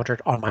I've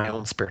encountered on my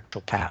own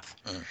spiritual path.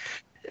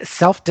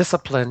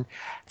 Self-discipline,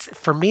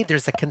 for me,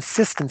 there's a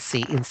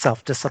consistency in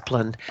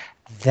self-discipline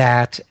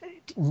that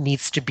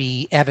needs to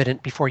be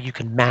evident before you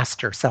can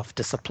master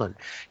self-discipline.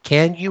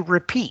 Can you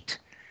repeat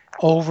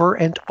over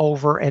and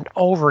over and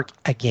over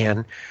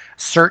again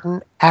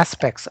certain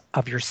aspects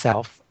of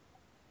yourself?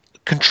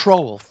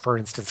 Control, for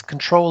instance,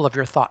 control of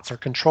your thoughts or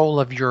control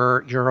of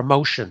your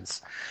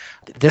emotions.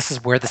 This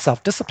is where the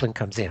self-discipline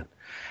comes in.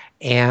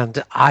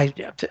 And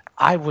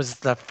I was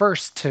the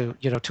first to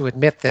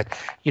admit that,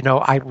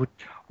 I would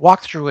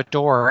walk through a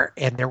door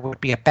and there would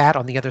be a bat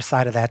on the other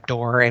side of that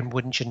door, and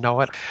wouldn't you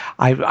know it,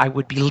 I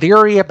would be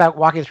leery about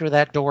walking through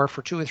that door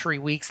for 2 or 3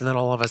 weeks, and then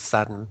all of a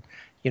sudden,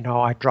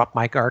 I drop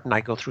my guard and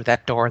I go through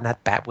that door and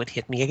that bat would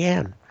hit me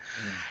again.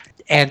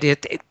 And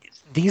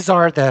these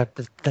are the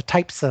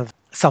types of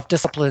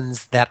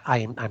self-disciplines that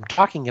I'm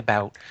talking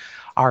about,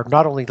 are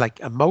not only like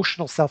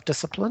emotional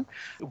self-discipline,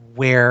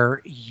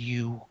 where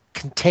you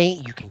can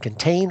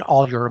contain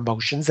all your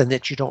emotions and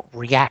that you don't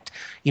react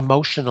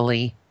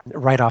emotionally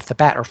right off the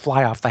bat or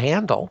fly off the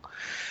handle.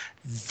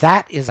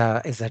 That is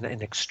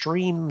an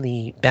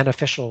extremely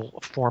beneficial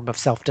form of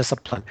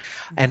self-discipline.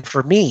 And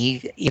for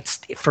me,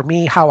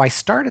 how I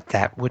started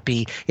that would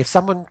be, if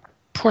someone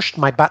pushed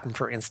my button,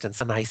 for instance,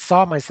 and I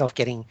saw myself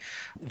getting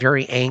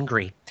very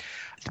angry,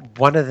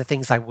 one of the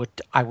things I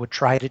would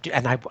try to do,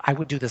 and I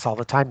would do this all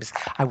the time, is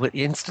I would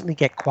instantly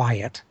get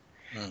quiet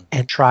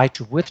and try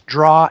to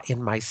withdraw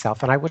in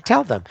myself. And I would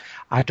tell them,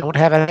 I don't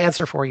have an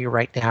answer for you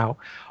right now,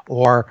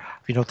 or,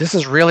 this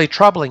is really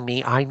troubling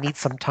me. I need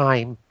some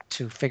time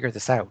to figure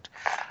this out.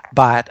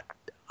 But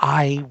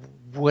I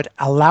would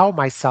allow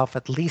myself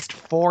at least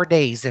 4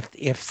 days,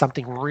 if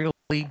something really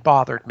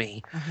bothered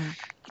me,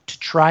 to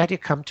try to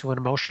come to an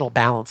emotional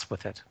balance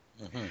with it.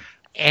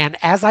 And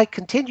as I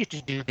continued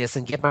to do this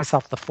and give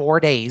myself the 4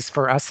 days,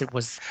 for us it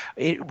was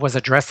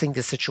addressing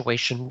the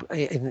situation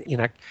in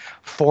a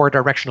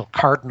 4-directional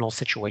cardinal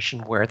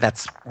situation, where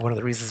that's one of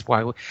the reasons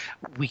why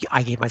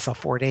I gave myself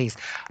 4 days.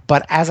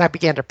 But as I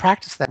began to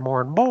practice that more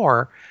and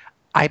more,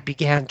 I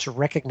began to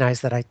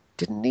recognize that I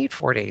didn't need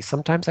 4 days.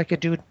 Sometimes I could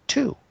do it in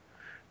 2,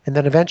 and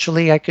then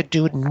eventually I could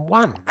do it in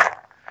 1.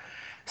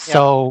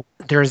 So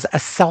there's a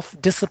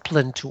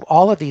self-discipline to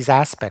all of these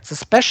aspects,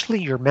 especially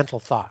your mental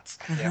thoughts.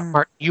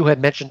 Mark, you had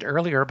mentioned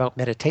earlier about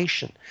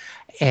meditation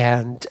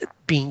and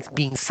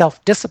being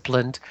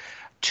self-disciplined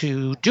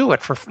to do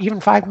it for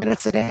even 5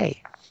 minutes a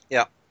day.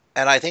 Yeah.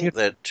 And I think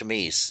that, to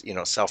me,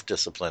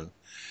 self-discipline,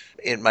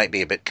 it might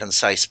be a bit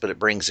concise, but it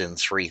brings in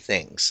 3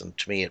 things. And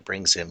to me, it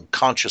brings in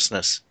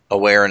consciousness,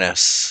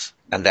 awareness,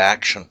 and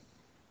action,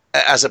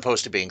 as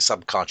opposed to being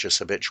subconscious,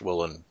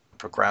 habitual, and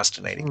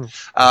procrastinating.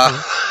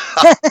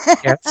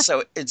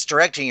 So it's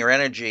directing your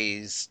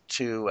energies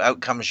to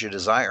outcomes you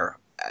desire.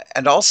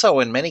 And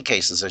also, in many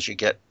cases, as you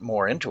get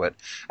more into it,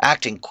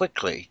 acting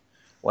quickly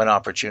when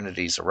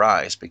opportunities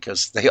arise,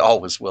 because they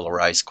always will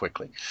arise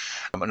quickly.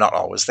 Not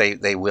always,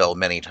 they will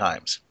many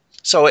times.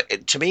 So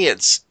to me,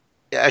 it's,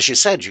 as you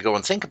said, you go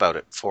and think about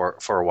it for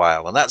a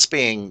while, and that's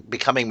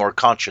becoming more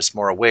conscious,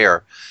 more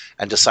aware,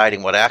 and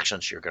deciding what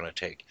actions you're going to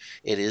take.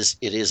 It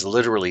is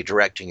literally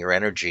directing your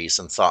energies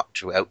and thought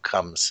to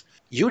outcomes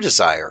you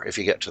desire if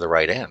you get to the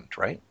right end,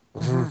 right?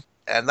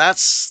 And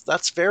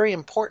that's very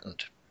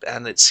important,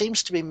 and it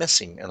seems to be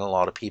missing in a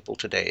lot of people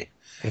today.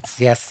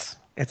 It's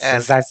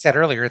as I said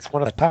earlier, it's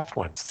one of the tough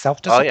ones.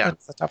 Self-discipline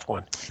is a tough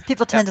one.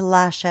 People tend to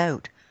lash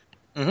out.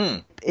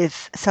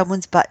 If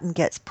someone's button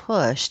gets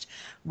pushed,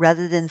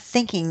 rather than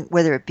thinking,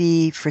 whether it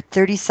be for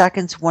 30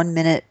 seconds, 1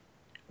 minute,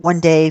 1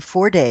 day,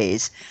 4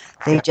 days,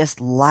 they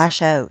just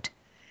lash out.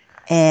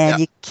 And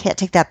you can't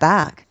take that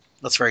back.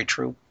 That's very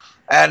true.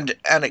 And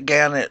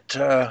again, it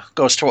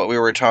goes to what we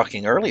were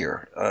talking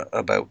earlier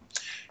about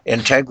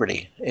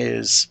integrity.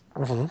 Is,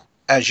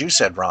 as you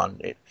said, Ron,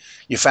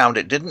 you found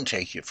it didn't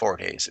take you 4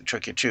 days. It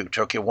took you 2,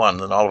 took you 1,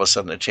 then all of a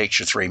sudden it takes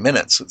you 3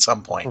 minutes at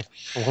some point.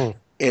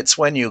 It's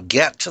when you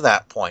get to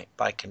that point,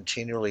 by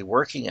continually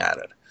working at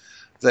it,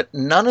 that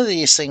none of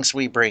these things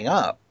we bring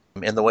up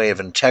in the way of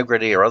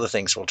integrity or other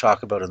things we'll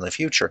talk about in the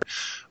future,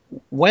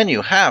 when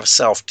you have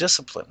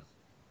self-discipline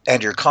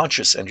and you're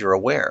conscious and you're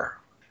aware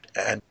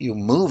and you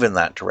move in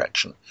that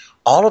direction,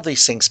 all of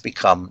these things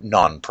become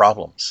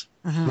non-problems.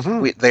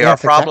 They are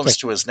problems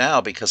to us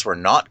now because we're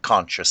not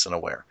conscious and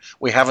aware.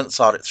 We haven't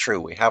thought it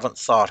through. We haven't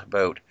thought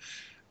about,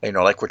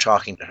 like we're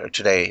talking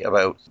today,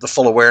 about the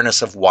full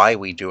awareness of why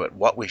we do it,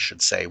 what we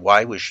should say,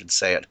 why we should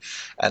say it,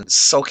 and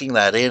soaking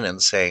that in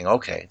and saying,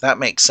 okay, that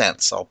makes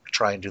sense. I'll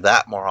try and do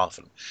that more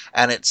often.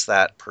 And it's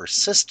that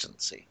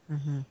persistency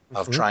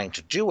of trying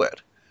to do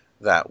it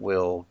that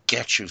will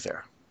get you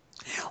there.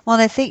 Well,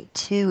 and I think,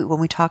 too, when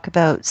we talk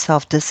about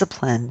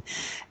self-discipline,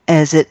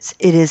 as it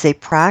is a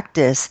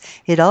practice,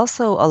 it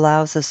also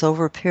allows us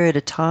over a period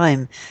of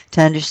time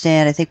to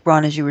understand, I think,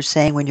 Ron, as you were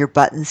saying, when your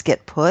buttons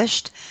get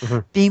pushed,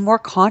 being more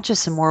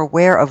conscious and more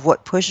aware of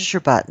what pushes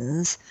your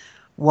buttons,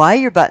 why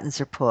your buttons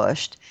are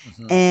pushed,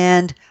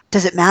 and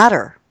does it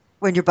matter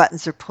when your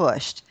buttons are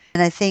pushed?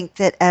 And I think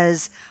that,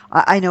 as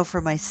I know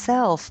for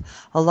myself,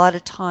 a lot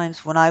of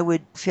times when I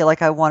would feel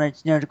like I wanted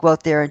to go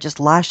out there and just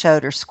lash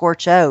out or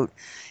scorch out,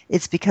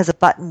 it's because a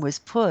button was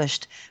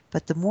pushed.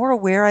 But the more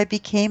aware I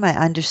became, I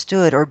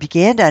understood, or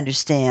began to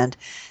understand,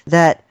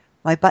 that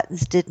my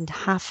buttons didn't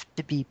have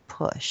to be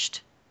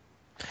pushed.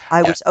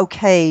 I was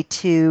okay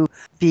to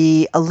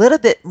be a little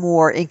bit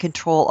more in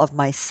control of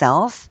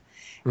myself,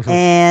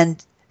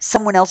 and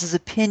someone else's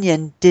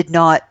opinion did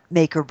not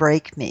make or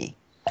break me.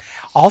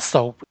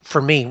 Also,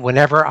 for me,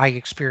 whenever I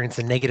experience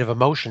a negative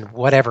emotion,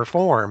 whatever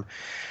form,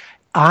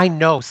 I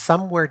know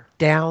somewhere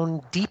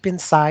down deep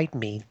inside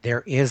me,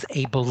 there is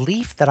a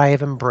belief that I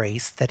have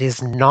embraced that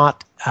is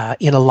not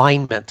in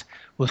alignment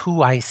with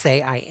who I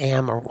say I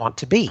am or want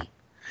to be.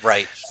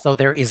 Right. So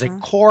there is a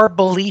core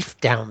belief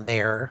down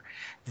there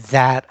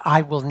that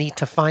I will need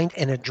to find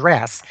and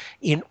address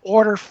in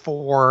order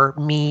for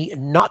me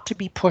not to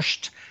be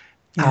pushed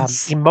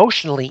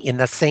emotionally in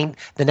the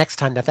next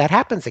time that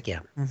happens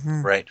again.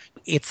 Right.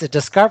 It's a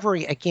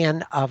discovery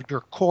again of your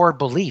core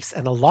beliefs.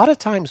 And a lot of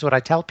times what I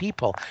tell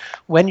people,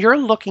 when you're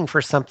looking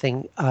for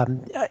something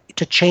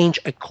to change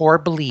a core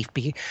belief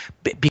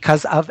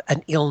because of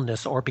an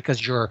illness, or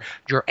because you're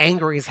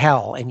angry as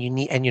hell and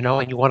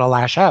you want to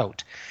lash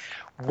out,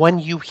 when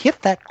you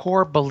hit that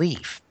core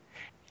belief,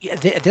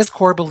 This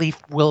core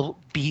belief will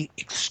be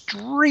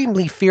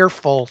extremely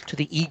fearful to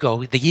the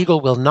ego. The ego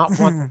will not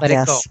want to let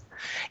it go.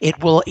 Yes.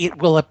 It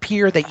will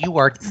appear that you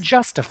are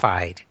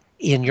justified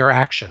in your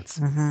actions.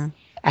 Mm-hmm.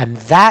 And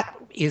that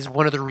is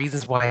one of the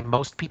reasons why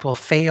most people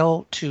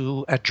fail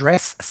to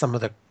address some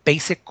of the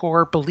basic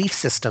core belief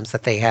systems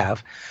that they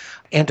have,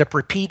 end up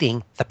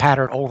repeating the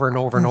pattern over and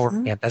over and over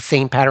again. The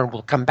same pattern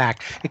will come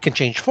back. It can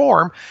change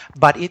form,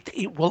 but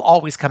it will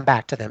always come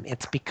back to them.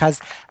 It's because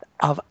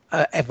of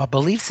a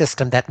belief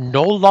system that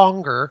no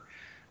longer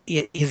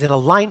is in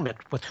alignment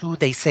with who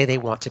they say they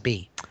want to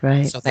be.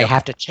 Right. So they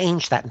have to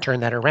change that and turn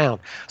that around.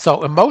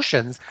 So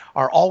emotions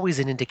are always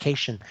an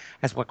indication,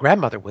 as what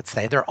grandmother would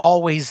say, they're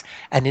always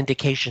an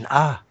indication,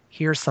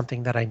 here's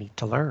something that I need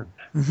to learn.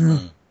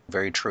 Mm-hmm.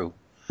 Very true.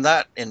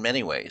 That, in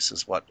many ways,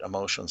 is what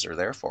emotions are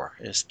there for,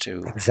 is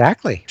to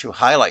Exactly. to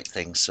highlight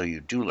things so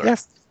you do learn.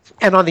 Yes.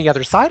 And on the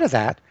other side of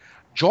that,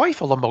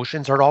 joyful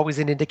emotions are always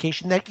an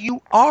indication that you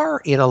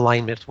are in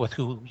alignment with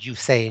who you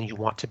say and you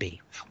want to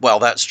be. Well,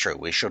 that's true.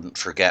 We shouldn't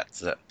forget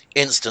that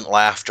instant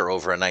laughter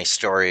over a nice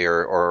story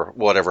or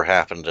whatever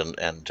happened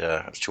and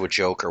to a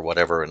joke or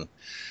whatever and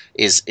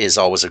is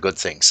always a good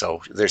thing.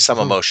 So there's some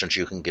emotions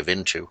you can give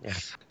into. Yeah.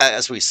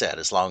 As we said,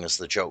 as long as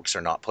the jokes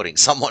are not putting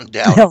someone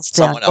down at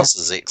someone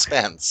else's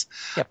expense.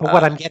 Yeah, but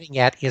what I'm getting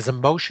at is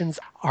emotions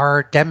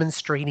are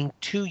demonstrating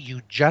to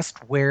you just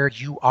where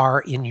you are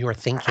in your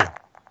thinking.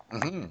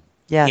 Mm-hmm.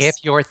 Yes.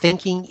 If your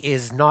thinking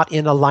is not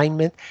in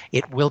alignment,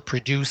 it will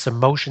produce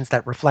emotions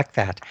that reflect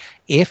that.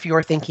 If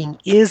your thinking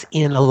is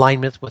in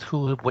alignment with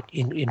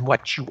in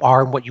what you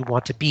are and what you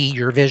want to be,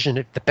 your vision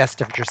of the best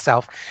of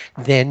yourself,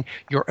 then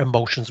your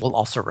emotions will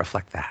also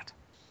reflect that.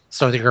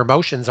 So that your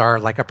emotions are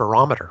like a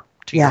barometer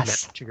to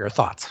your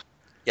thoughts.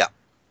 Yeah.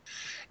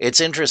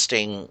 It's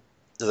interesting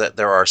that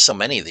there are so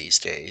many these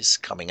days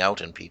coming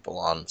out in people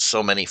on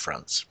so many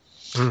fronts.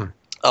 Mm.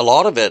 A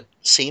lot of it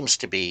seems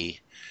to be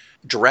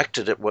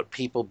directed at what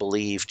people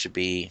believe to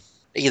be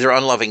either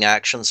unloving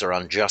actions or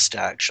unjust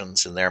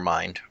actions in their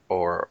mind,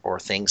 or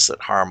things that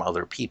harm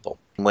other people.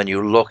 When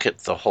you look at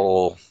the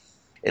whole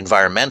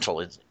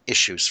environmental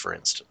issues, for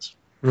instance,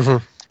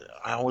 Mm-hmm.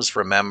 I always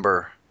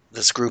remember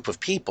this group of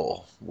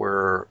people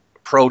were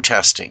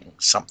protesting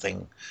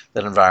something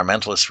that the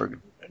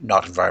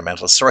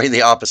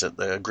opposite,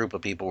 the group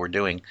of people were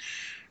doing,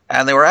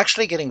 and they were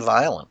actually getting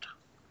violent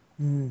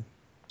and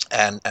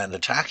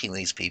attacking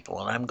these people.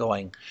 And I'm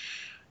going,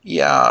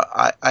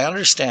 yeah, I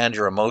understand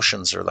your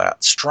emotions are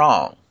that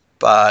strong,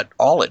 but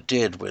all it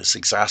did was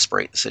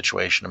exasperate the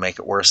situation and make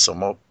it worse,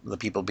 so the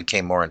people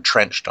became more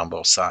entrenched on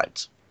both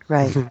sides.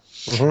 Right.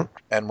 Mm-hmm.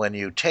 And when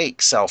you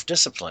take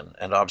self-discipline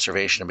and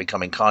observation and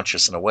becoming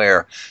conscious and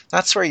aware,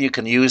 that's where you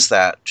can use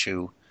that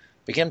to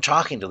begin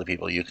talking to the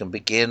people. You can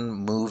begin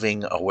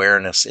moving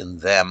awareness in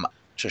them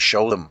to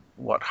show them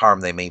what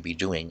harm they may be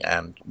doing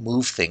and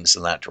move things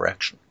in that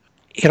direction.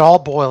 It all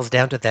boils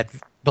down to that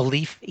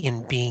belief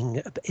in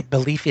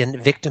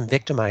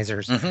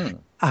victimizers,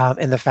 Mm-hmm.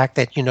 and the fact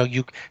that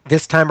you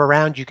this time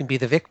around you can be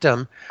the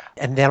victim,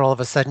 and then all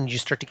of a sudden you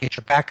start to get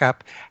your back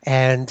up,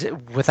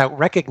 and without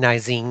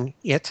recognizing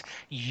it,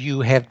 you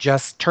have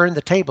just turned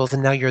the tables,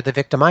 and now you're the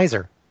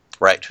victimizer.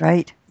 Right.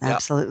 Right. Yeah.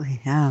 Absolutely.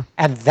 Yeah.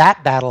 And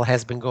that battle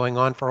has been going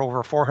on for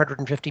over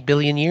 450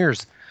 billion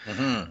years.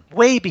 Mm-hmm.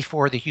 Way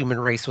before the human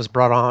race was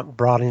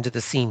brought into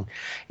the scene.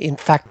 In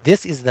fact,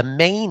 this is the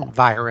main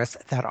virus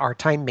that our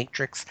time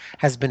matrix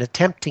has been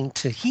attempting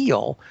to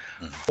heal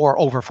for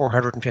over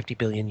 450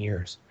 billion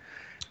years.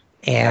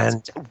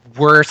 And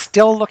we're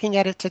still looking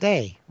at it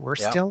today. We're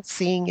still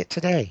seeing it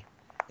today.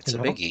 It's a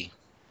biggie.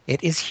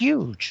 It is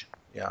huge.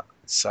 Yeah.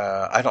 It's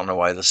I don't know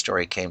why the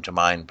story came to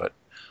mind, but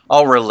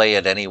I'll relay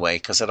it anyway,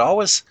 because it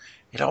always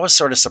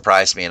sort of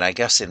surprised me, and I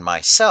guess in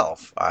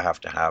myself I have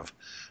to have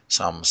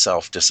some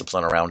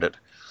self-discipline around it,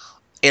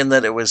 in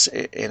that it was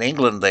in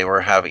England they were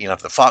having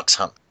the fox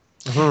hunt.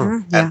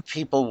 Mm-hmm. And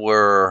people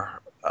were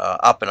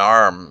up in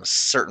arms.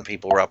 Certain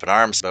people were up in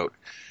arms about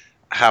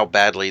how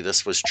badly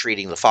this was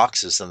treating the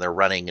foxes, and they're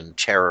running in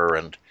terror,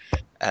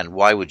 and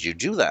why would you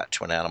do that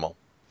to an animal?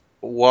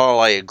 While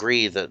I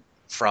agree that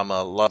from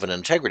a love and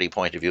integrity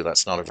point of view,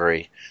 that's not a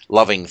very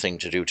loving thing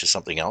to do to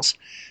something else,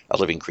 a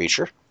living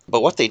creature.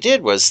 But what they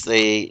did was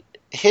they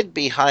hid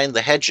behind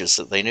the hedges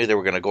that they knew they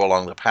were going to go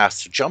along the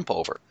path to jump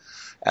over.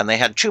 And they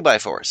had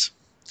 2x4s.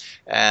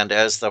 And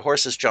as the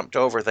horses jumped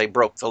over, they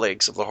broke the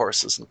legs of the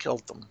horses and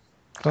killed them.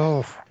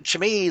 Oh. To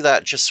me,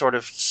 that just sort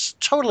of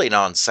totally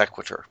non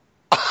sequitur.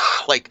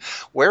 Like,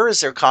 where is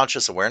their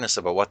conscious awareness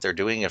about what they're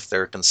doing if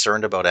they're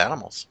concerned about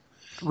animals?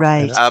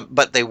 Right.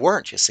 But they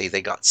weren't, you see.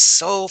 They got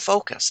so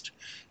focused.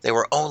 They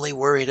were only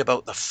worried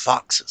about the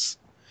foxes.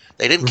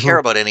 They didn't care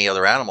about any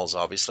other animals,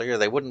 obviously, or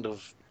they wouldn't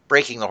have.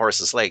 Breaking the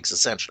horse's legs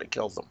essentially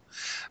killed them.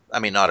 I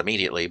mean, not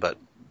immediately, but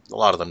a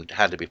lot of them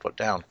had to be put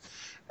down.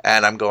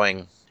 And I'm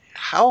going,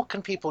 how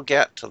can people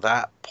get to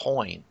that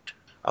point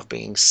of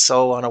being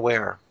so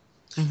unaware?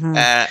 Mm-hmm.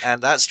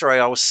 And that story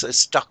always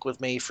stuck with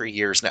me for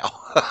years now.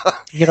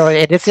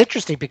 And it's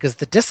interesting because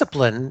the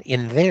discipline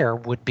in there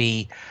would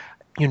be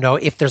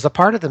If there's a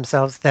part of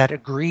themselves that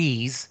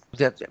agrees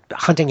that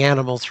hunting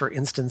animals, for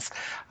instance,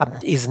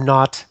 is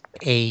not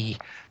an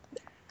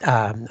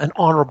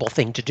honorable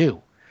thing to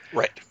do,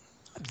 Right.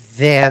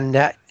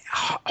 then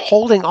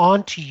holding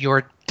on to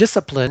your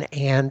discipline,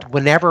 and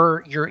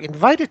whenever you're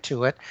invited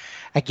to it,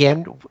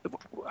 again,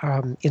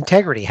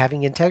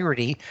 having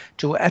integrity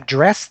to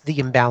address the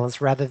imbalance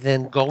rather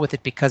than go with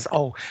it because,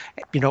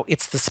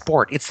 it's the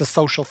sport, it's the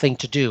social thing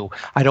to do.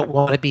 I don't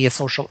want to be a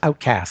social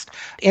outcast.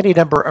 Any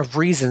number of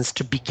reasons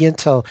to begin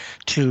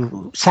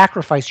to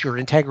sacrifice your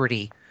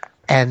integrity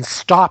and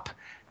stop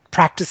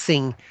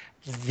practicing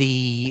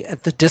the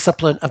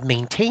discipline of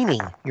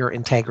maintaining your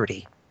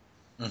integrity.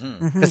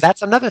 Because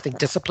that's another thing.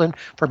 Discipline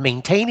for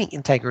maintaining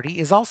integrity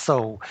is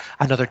also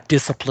another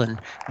discipline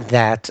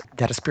that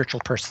a spiritual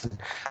person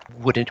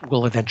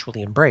will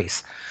eventually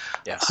embrace.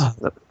 Yes.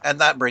 And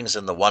that brings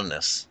in the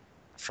oneness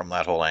from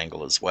that whole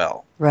angle as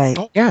well. Right.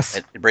 Oh, yes.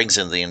 It brings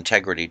in the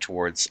integrity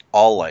towards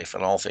all life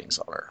and all things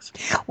on earth.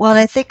 Well, and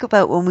I think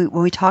about when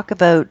we talk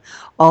about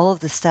all of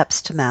the steps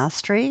to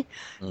mastery,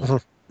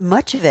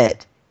 much of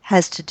it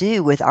has to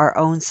do with our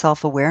own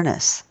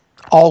self-awareness.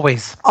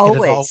 Always.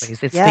 Always.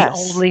 It's yes.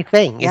 the only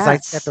thing, as I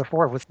Yes. said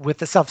before, with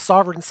the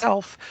sovereign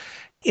self.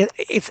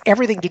 It's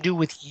everything to do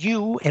with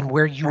you and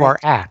where you Right. are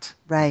at.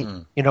 Right.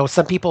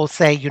 Some people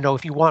say,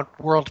 if you want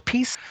world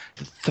peace,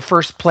 the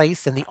first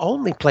place and the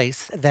only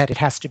place that it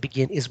has to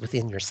begin is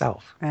within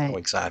yourself. Right. Oh,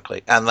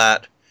 exactly. And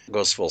that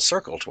goes full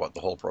circle to what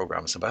the whole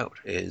program is about,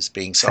 is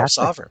being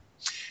self-sovereign.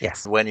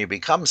 Yes. When you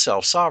become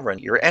self-sovereign,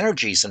 your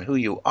energies and who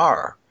you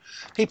are,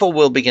 people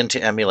will begin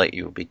to emulate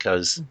you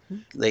because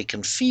they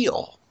can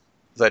feel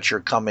that you're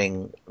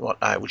coming, well,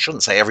 I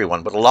shouldn't say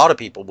everyone, but a lot of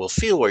people will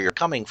feel where you're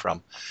coming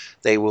from.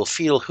 They will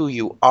feel who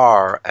you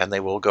are, and they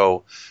will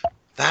go,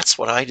 that's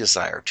what I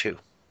desire too.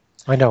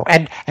 I know.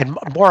 And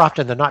more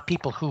often than not,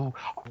 people who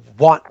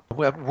want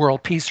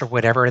world peace or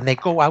whatever, and they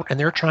go out and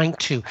they're trying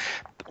to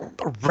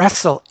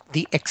wrestle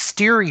the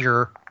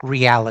exterior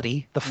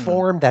reality, the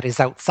form that is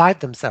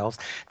outside themselves.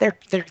 They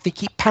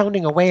keep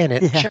pounding away in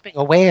it, chipping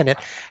away in it,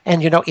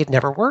 and it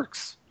never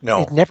works.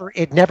 No.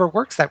 It never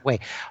works that way.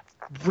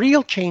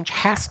 Real change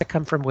has to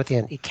come from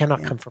within. It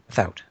cannot come from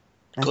without.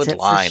 That's Good it for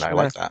line. sure. I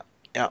like that.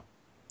 Yeah.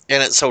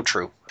 And it's so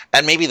true.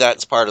 And maybe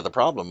that's part of the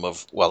problem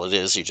of, well, it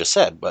is, you just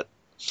said, but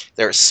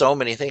there are so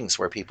many things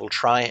where people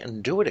try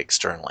and do it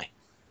externally.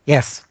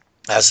 Yes.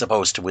 As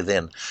opposed to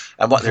within.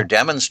 And what they're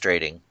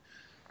demonstrating,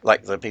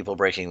 like the people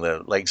breaking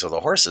the legs of the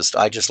horses,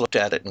 I just looked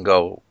at it and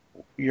go,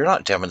 you're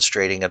not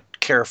demonstrating a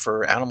care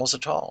for animals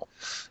at all.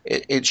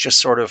 It's just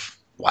sort of,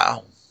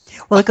 wow.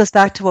 Well, it goes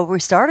back to what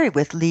we started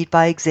with: lead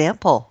by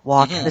example,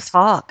 walk the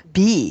talk,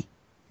 be.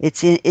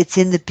 It's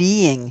in the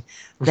being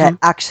that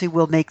actually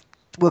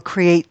will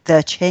create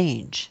the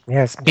change.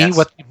 Yes. Be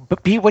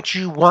what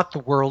you want the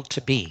world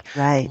to be.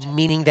 Right.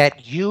 Meaning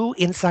that you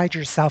inside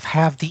yourself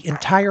have the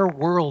entire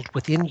world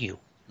within you.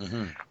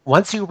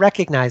 Once you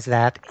recognize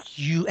that,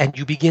 you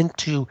begin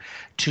to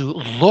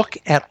look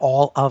at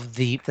all of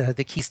the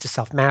keys to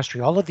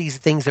self-mastery, all of these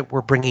things that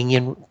we're bringing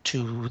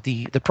into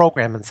the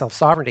program and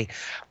self-sovereignty.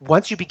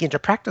 Once you begin to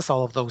practice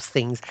all of those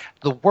things,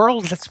 the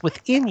world that's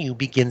within you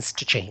begins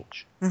to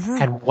change.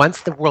 And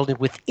once the world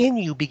within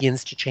you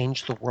begins to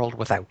change, the world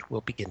without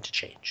will begin to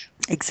change.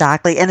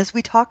 Exactly. And as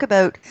we talk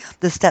about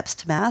the steps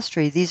to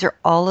mastery, these are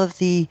all of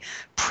the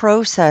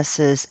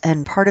processes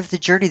and part of the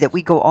journey that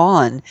we go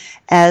on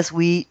as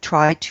we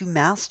try to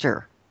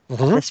master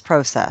this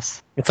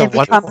process. It's and a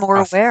become wonderful more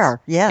process.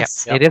 aware.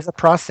 Yes. It is a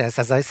process.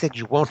 As I said,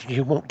 you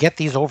won't get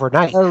these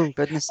overnight. Oh,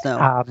 goodness,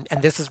 no.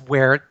 And this is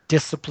where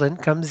discipline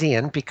comes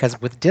in, because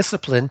with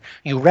discipline,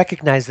 you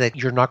recognize that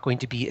you're not going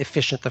to be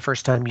efficient the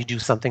first time you do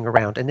something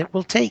around, and it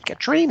will take a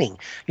training.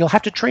 You'll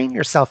have to train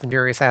yourself in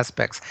various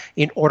aspects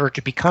in order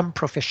to become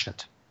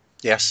proficient.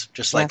 Yes,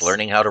 just like Yes.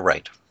 learning how to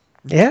write.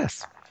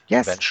 Yes.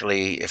 Yes.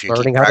 Eventually, if you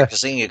Learning keep how to-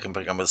 practicing, you can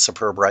become a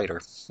superb writer.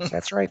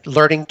 That's right.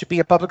 Learning to be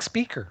a public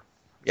speaker.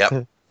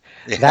 Yep.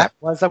 Yeah. That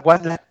was the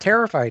one that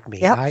terrified me.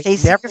 Yep,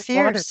 facing your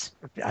fears.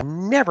 I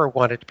never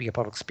wanted to be a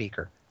public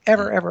speaker.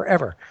 Ever, ever,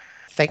 ever.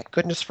 Thank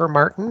goodness for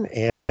Martin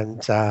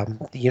and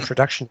the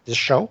introduction to this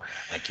show.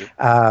 Thank you.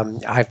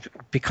 I've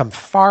become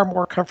far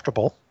more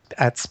comfortable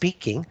at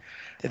speaking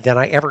than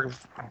I ever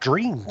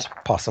dreamed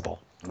possible.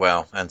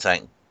 Well, and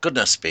thank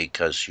goodness,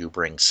 because you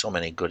bring so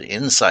many good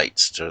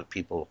insights to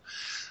people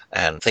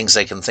and things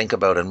they can think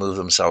about and move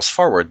themselves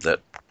forward, that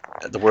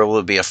the world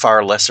would be a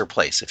far lesser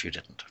place if you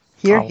didn't.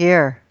 Here,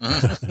 here.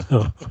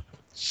 But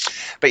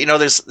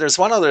there's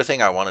one other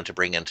thing I wanted to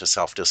bring into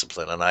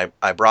self-discipline, and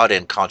I brought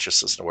in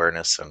consciousness and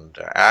awareness and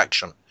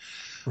action.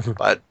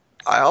 But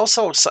I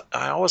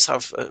always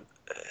have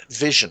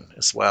vision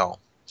as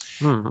well.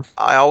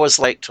 I always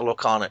like to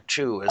look on it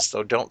too, as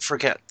though, don't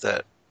forget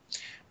that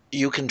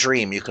you can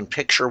dream, you can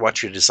picture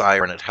what you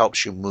desire, and it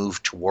helps you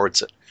move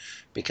towards it.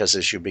 Because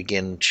as you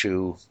begin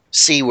to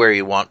see where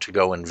you want to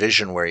go,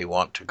 envision where you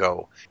want to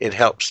go, it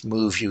helps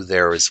move you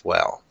there as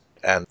well.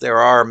 And there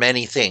are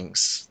many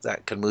things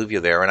that can move you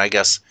there. And I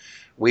guess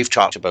We've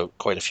talked about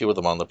quite a few of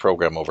them on the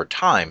program over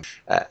time.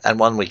 And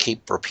one we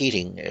keep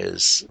repeating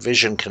is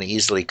vision can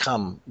easily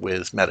come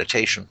with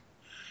meditation.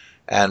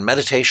 And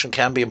meditation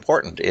can be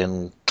important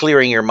in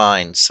clearing your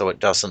mind so it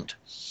doesn't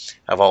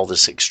have all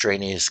this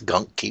extraneous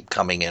gunk keep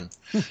coming in.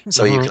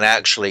 So you can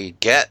actually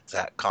get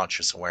that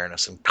conscious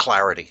awareness and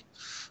clarity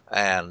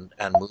and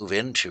move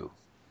into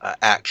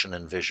action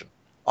and vision.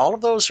 All of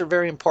those are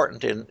very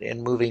important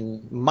in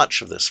moving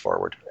much of this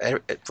forward.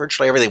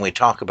 Virtually everything we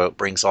talk about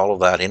brings all of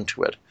that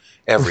into it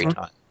every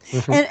time.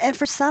 And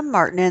for some,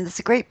 Martin, and it's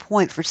a great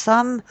point, for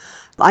some,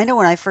 I know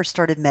when I first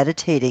started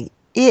meditating,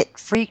 it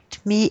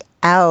freaked me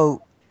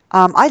out.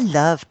 I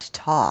love to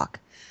talk.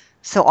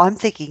 So I'm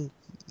thinking,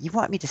 you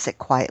want me to sit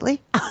quietly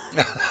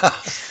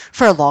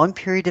for a long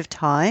period of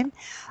time?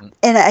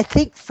 And I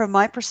think from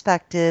my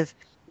perspective,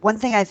 one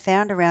thing I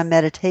found around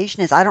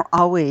meditation is I don't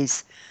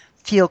always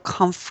feel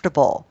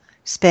comfortable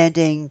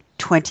spending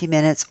 20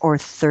 minutes or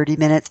 30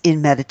 minutes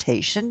in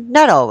meditation.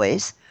 Not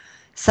always.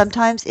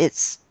 Sometimes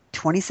it's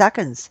 20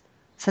 seconds.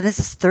 Sometimes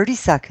it's 30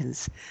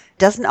 seconds. It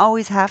doesn't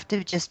always have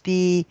to just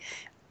be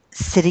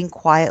sitting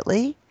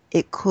quietly.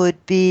 It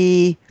could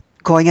be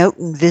going out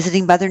and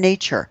visiting Mother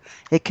Nature.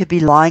 It could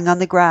be lying on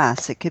the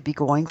grass. It could be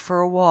going for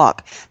a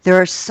walk.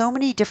 There are so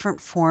many different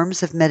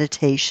forms of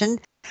meditation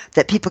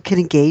that people can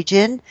engage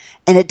in,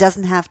 and it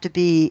doesn't have to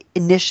be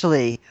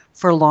initially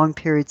for long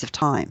periods of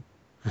time.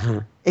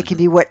 It can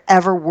be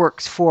whatever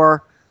works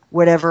for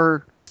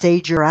whatever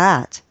stage you're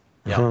at.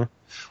 Yeah.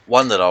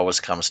 One that always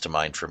comes to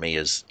mind for me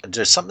is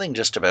there's something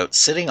just about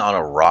sitting on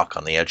a rock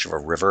on the edge of a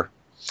river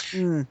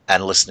and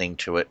listening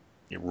to it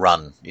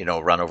run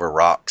over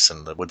rocks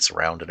and the woods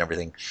around and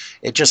everything.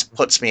 It just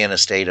puts me in a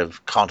state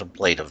of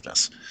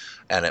contemplativeness,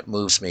 and it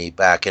moves me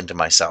back into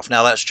myself.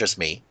 Now, that's just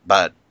me,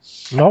 but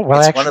no, well,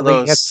 it's actually, one of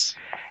those...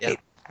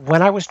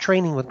 When I was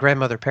training with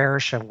Grandmother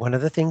Parisha, one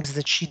of the things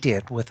that she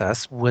did with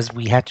us was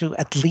we had to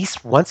at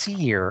least once a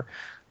year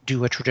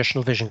do a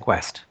traditional vision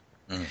quest.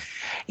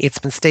 It's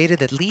been stated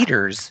that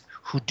leaders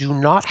who do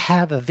not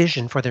have a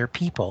vision for their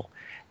people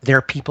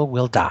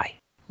will die.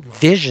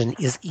 Vision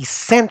is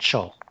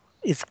essential.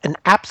 It's an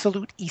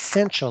absolute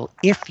essential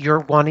if you're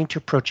wanting to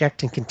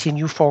project and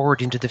continue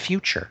forward into the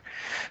future.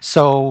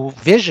 So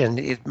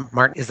vision,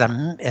 Martin,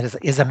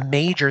 is a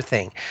major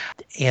thing.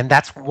 And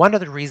that's one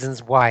of the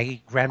reasons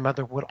why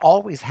Grandmother would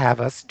always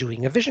have us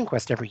doing a vision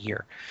quest every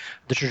year.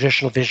 The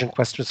traditional vision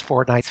quest was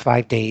 4 nights,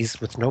 5 days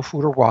with no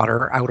food or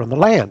water out on the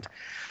land.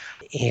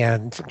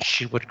 And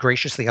she would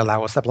graciously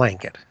allow us a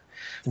blanket.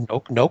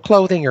 No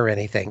clothing or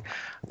anything.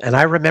 And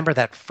I remember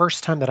that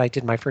first time that I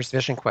did my first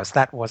vision quest,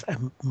 that was a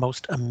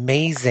most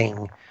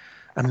amazing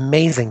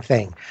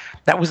thing.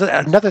 That was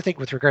another thing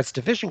with regards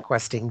to vision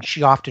questing.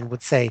 She often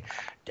would say,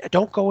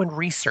 don't go and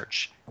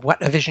research what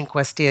a vision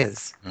quest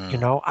is.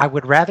 I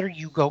would rather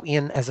you go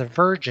in as a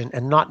virgin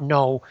and not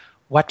know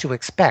what to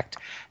expect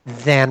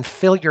than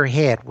fill your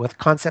head with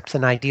concepts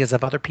and ideas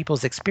of other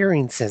people's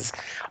experiences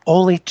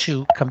only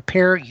to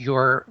compare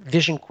your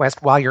vision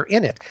quest while you're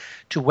in it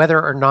to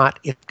whether or not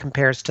it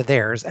compares to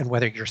theirs and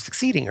whether you're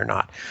succeeding or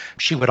not.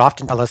 She would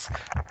often tell us,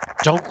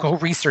 don't go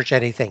research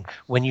anything.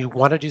 When you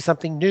want to do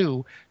something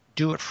new,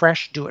 do it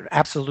fresh, do it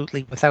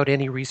absolutely without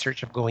any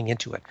research of going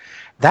into it.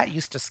 That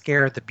used to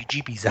scare the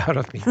bejeebies out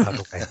of me, by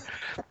the way,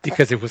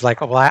 because it was like,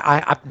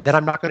 then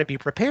I'm not going to be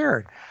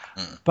prepared.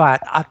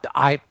 But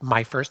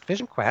my first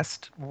vision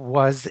quest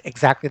was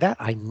exactly that.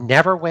 I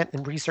never went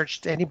and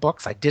researched any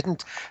books. I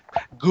didn't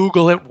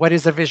Google it. What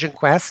is a vision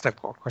quest? Of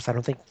course, I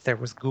don't think there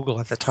was Google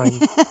at the time.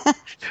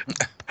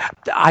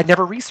 I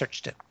never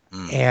researched it.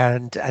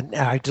 And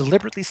I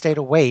deliberately stayed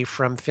away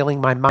from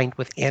filling my mind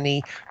with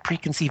any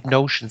preconceived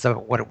notions of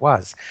what it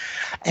was.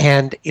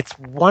 And it's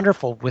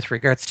wonderful with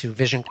regards to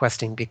vision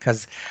questing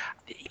because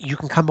you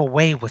can come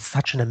away with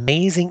such an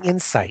amazing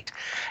insight.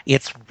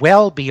 It's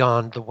well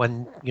beyond the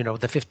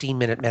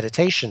 15-minute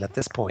meditation at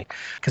this point.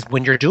 Because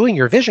when you're doing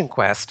your vision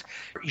quest,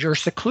 you're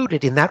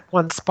secluded in that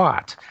one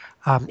spot.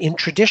 In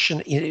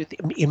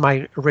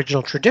my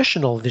original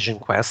traditional vision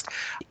quest,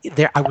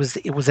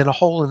 it was in a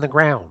hole in the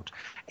ground.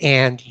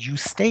 And you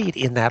stayed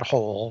in that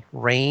hole,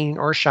 rain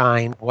or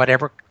shine,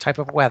 whatever type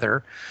of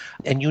weather,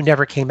 and you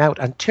never came out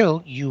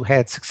until you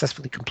had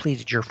successfully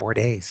completed your 4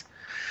 days.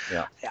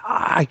 Yeah.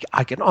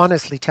 I can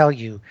honestly tell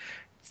you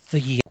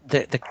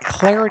the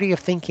clarity of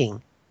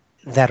thinking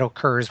that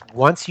occurs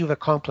once you've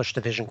accomplished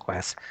the vision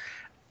quest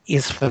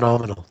is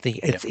phenomenal.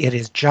 It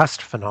is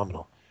just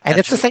phenomenal. And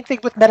it's the same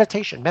thing with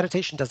meditation.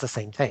 Meditation does the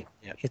same thing.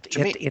 Yeah.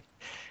 It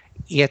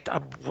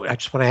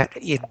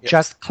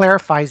just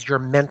clarifies your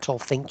mental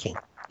thinking.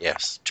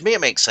 Yes. To me,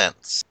 it makes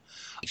sense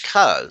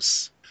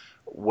because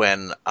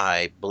when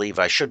I believe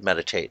I should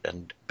meditate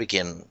and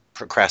begin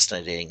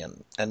procrastinating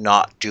and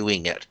not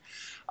doing it,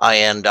 I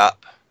end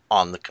up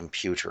on the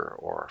computer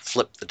or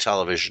flip the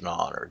television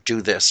on or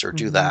do this or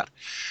do that.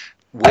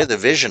 With a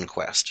vision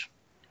quest,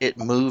 it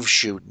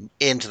moves you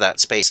into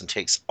that space and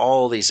takes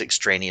all these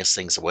extraneous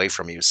things away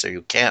from you so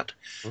you can't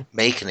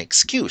make an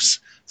excuse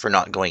for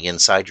not going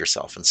inside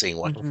yourself and seeing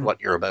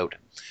what you're about.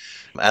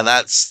 And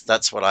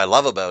that's what I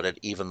love about it,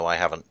 even though I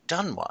haven't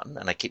done one,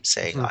 and I keep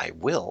saying I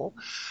will.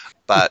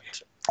 But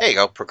there you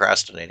go,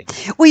 procrastinating.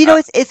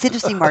 Well, it's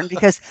interesting, Martin,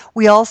 because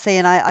we all say,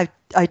 and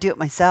I do it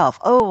myself.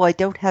 Oh, I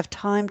don't have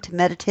time to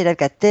meditate. I've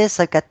got this,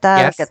 I've got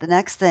that, I've got the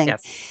next thing.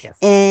 Yes.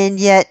 And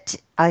yet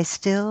I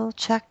still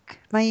check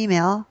my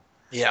email.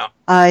 Yeah.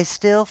 I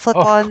still flip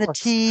on the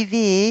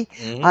TV.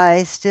 Mhm.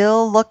 I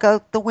still look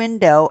out the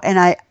window, and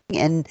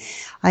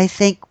I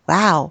think,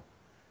 wow,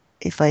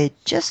 if I had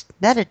just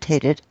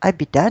meditated, I'd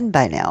be done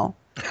by now.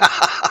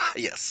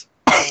 Yes.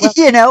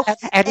 Well,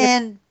 and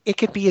and it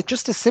could be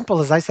just as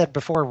simple as I said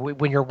before,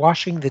 when you're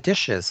washing the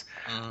dishes,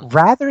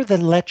 rather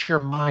than let your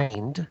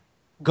mind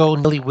go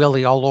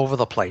nilly-willy all over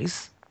the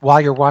place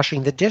while you're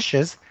washing the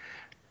dishes,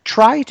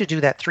 try to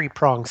do that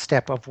three-pronged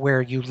step of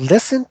where you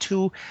listen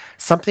to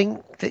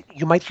something that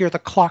you might hear the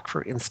clock,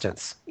 for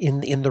instance,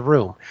 in the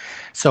room.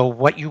 So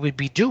what you would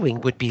be doing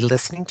would be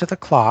listening to the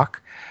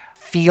clock,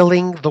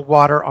 feeling the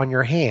water on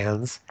your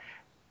hands,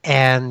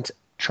 and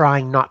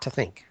trying not to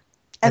think.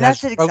 And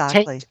that's it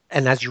exactly.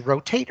 And as you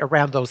rotate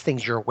around those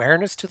things, your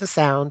awareness to the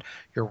sound,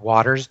 your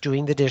water's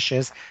doing the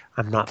dishes,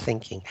 I'm not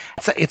thinking.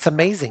 It's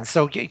amazing.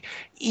 So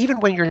even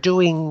when you're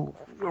doing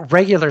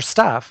regular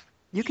stuff,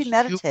 you can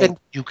meditate.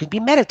 You can be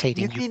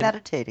meditating. You can be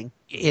meditating.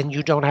 And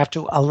you don't have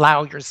to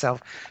allow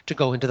yourself to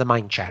go into the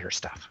mind chatter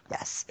stuff.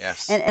 Yes.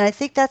 Yes. And I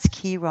think that's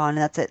key, Ron.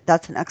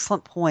 That's an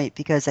excellent point,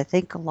 because I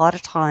think a lot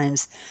of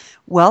times,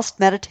 whilst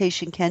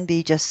meditation can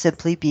be just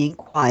simply being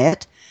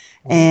quiet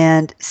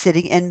and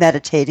sitting and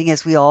meditating,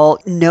 as we all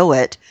know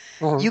it,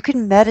 you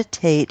can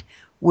meditate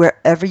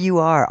wherever you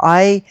are.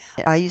 I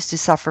used to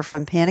suffer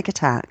from panic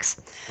attacks.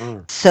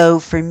 So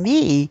for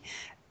me,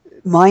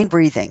 mind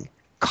breathing,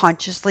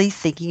 consciously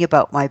thinking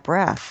about my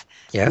breath,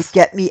 would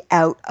get me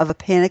out of a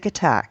panic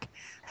attack.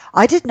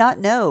 I did not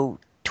know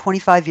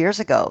 25 years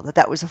ago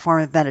that was a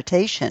form of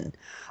meditation.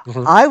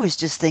 I was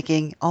just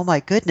thinking, oh my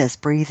goodness,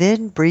 breathe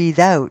in, breathe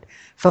out,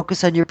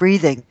 focus on your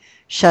breathing,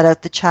 shut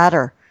out the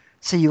chatter,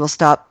 so you will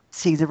stop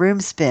seeing the room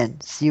spin,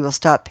 so you will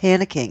stop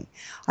panicking.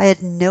 I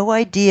had no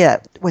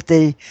idea what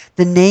the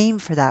name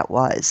for that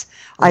was.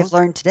 I've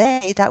learned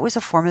today that was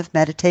a form of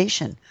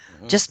meditation,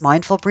 just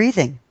mindful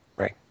breathing.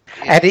 Right.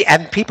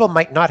 And people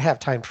might not have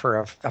time for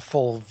a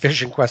full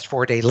Vision Quest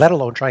 4-day, let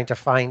alone trying to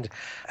find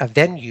a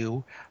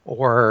venue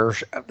or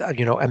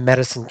a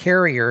medicine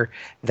carrier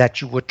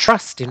that you would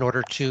trust in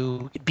order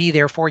to be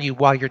there for you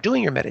while you're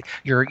doing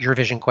your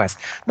Vision Quest.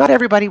 Not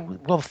everybody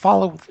will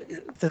follow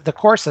the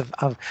course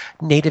of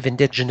native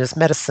indigenous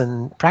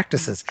medicine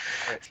practices.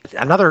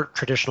 Another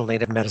traditional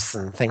native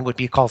medicine thing would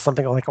be called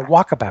something like a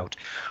walkabout,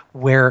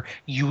 where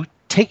you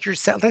take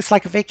yourself, it's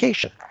like a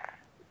vacation,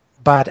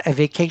 but a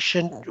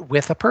vacation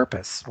with a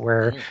purpose,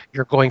 where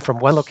you're going from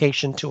one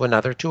location to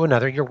another,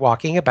 you're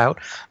walking about,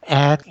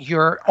 and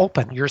you're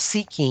open, you're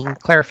seeking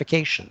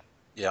clarification.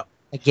 Yeah.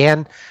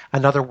 Again,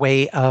 another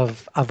way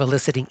of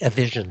eliciting a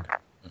vision.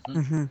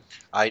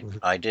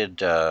 I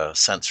did a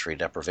sensory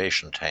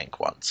deprivation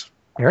tank once.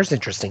 There's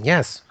interesting,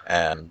 yes.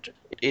 And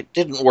it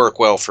didn't work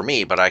well for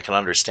me, but I can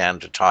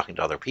understand talking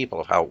to other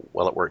people of how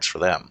well it works for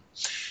them.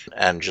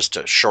 And just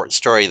a short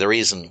story, the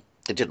reason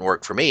it didn't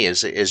work for me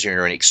is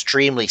you're in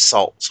extremely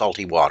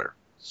salty water.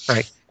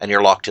 Right. And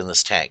you're locked in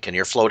this tank and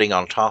you're floating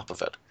on top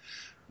of it.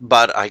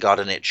 But I got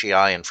an itchy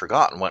eye and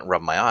forgot and went and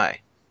rubbed my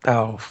eye.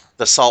 Oh.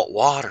 The salt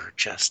water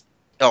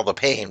the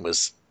pain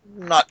was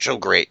not so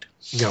great.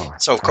 No.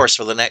 So, of course,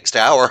 for the next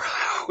hour,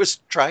 I was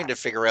trying to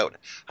figure out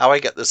how I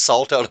get the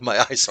salt out of my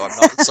eye so I'm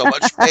not in so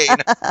much pain.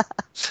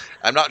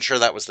 I'm not sure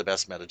that was the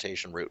best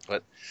meditation route,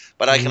 but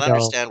I can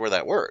understand where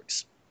that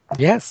works.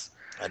 Yes.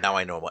 And now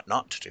I know what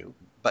not to do.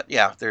 But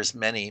yeah, there's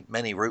many,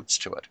 many routes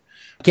to it.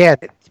 Again,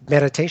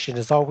 meditation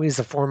is always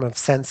a form of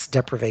sense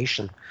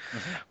deprivation,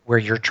 where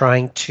you're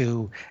trying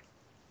to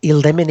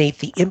eliminate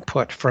the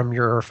input from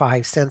your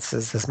five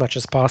senses as much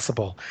as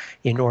possible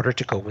in order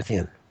to go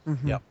within.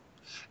 Yeah.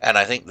 And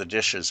I think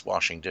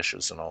washing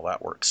dishes and all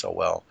that works so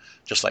well,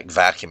 just like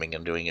vacuuming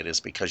and doing it, is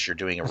because you're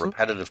doing a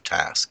repetitive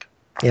task.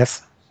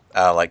 Yes.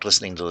 Like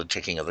listening to the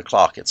ticking of the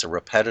clock. It's a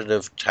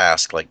repetitive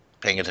task, like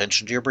paying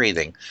attention to your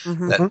breathing,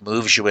 that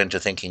moves you into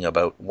thinking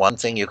about one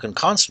thing you can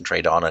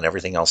concentrate on and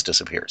everything else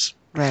disappears.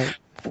 Right.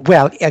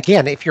 Well,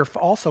 again, if you're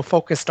also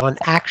focused on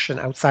action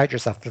outside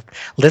yourself,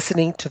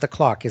 listening to the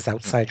clock is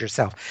outside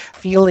yourself.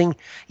 Feeling,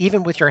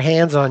 even with your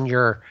hands on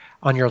your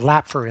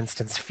lap, for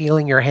instance,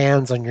 feeling your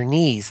hands on your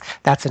knees,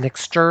 that's an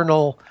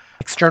external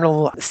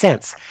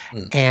sense.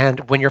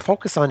 And when you're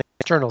focused on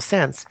external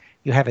sense,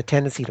 you have a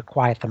tendency to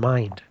quiet the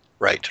mind.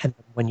 Right. And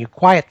when you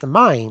quiet the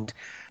mind,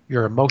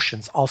 your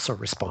emotions also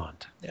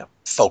respond. Yeah.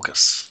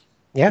 Focus.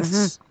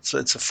 Yes. So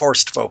it's a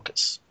forced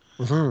focus.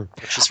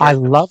 I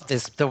love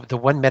this, the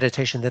one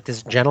meditation that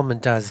this gentleman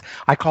does.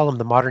 I call him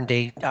the modern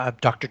day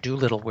Dr.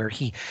 Doolittle, where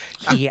he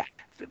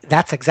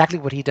that's exactly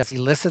what he does. He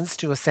listens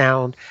to a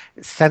sound,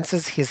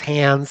 senses his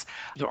hands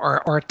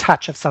or a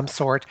touch of some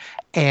sort,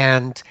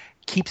 and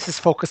keeps his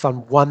focus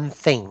on one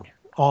thing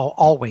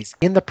always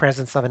in the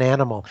presence of an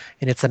animal,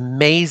 and it's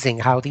amazing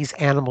how these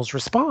animals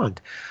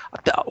respond.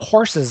 The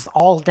horses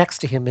all next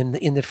to him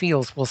in the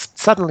fields will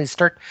suddenly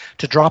start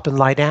to drop and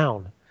lie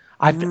down.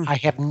 I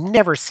have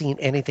never seen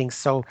anything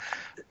so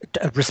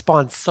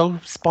respond so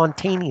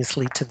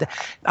spontaneously to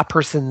a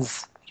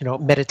person's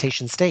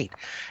meditation state.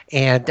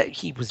 And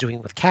he was doing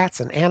it with cats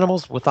and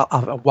animals, with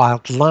a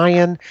wild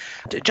lion,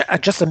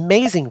 just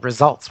amazing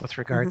results with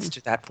regards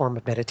to that form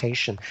of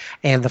meditation.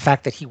 And the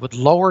fact that he would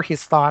lower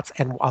his thoughts,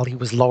 and while he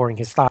was lowering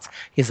his thoughts,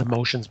 his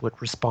emotions would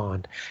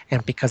respond.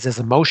 And because his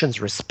emotions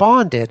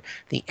responded,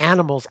 the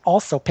animals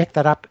also picked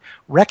that up,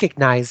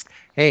 recognized,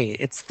 hey,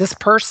 it's this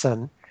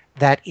person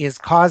that is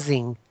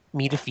causing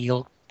me to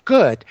feel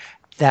good,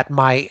 that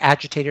my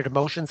agitated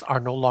emotions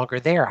are no longer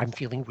there. I'm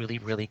feeling really,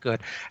 really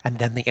good. And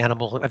then the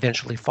animal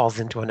eventually falls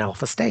into an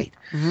alpha state.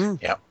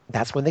 Yeah.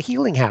 That's when the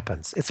healing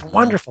happens. It's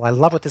wonderful. I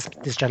love what this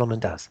gentleman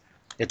does.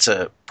 It's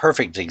a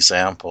perfect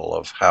example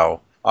of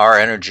how our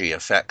energy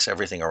affects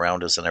everything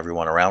around us and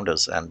everyone around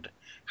us, and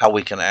how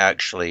we can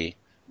actually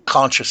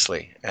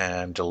consciously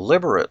and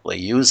deliberately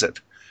use it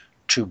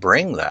to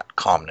bring that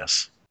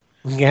calmness.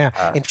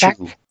 Yeah. In fact,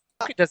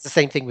 he does the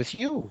same thing with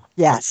you.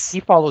 Yes. He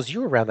follows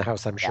you around the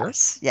house, I'm sure.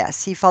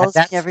 Yes. He follows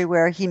me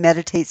everywhere. He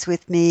meditates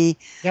with me.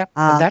 Yeah.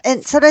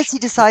 And sometimes he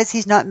decides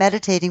he's not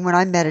meditating when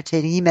I'm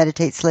meditating. He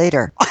meditates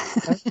later.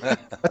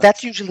 But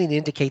that's usually an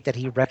indicate that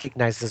he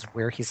recognizes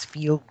where his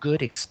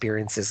feel-good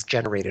experience is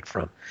generated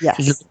from.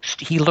 Yes.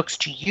 He looks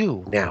to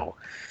you now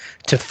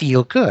to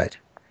feel good.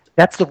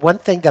 That's the one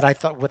thing that I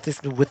thought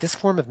with this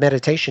form of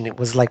meditation, it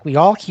was like we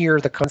all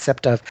hear the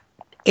concept of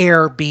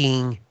air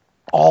being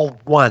all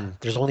one.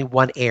 There's only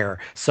one air.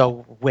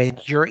 So when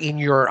you're in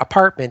your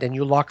apartment and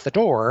you lock the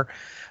door,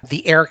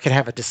 the air can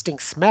have a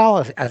distinct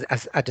smell,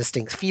 a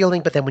distinct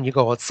feeling, but then when you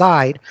go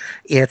outside,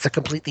 it's a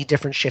completely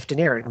different shift in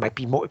air. It might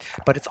be more,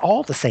 but it's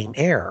all the same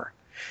air.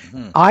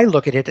 I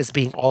look at it as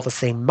being all the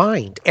same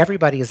mind.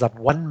 Everybody is of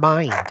one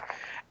mind.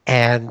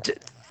 And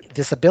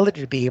this ability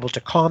to be able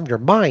to calm your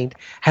mind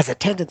has a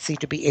tendency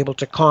to be able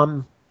to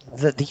calm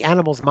the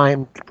animal's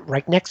mind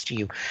right next to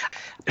you,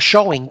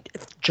 showing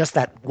just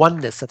that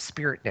oneness of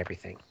spirit and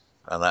everything.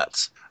 And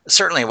that's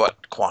certainly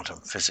what quantum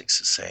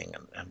physics is saying,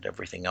 and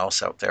everything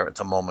else out there at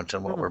the moment,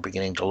 and what we're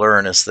beginning to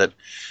learn is that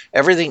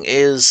everything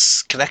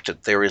is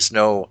connected. There is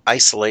no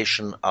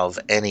isolation of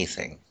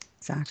anything.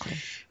 Exactly.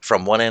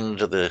 From one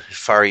end of the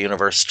far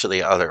universe to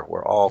the other,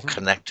 we're all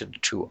connected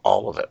to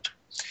all of it.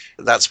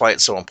 That's why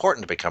it's so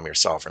important to become your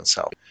sovereign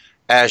self.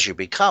 As you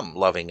become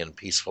loving and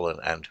peaceful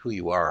and who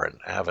you are and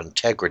have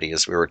integrity,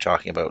 as we were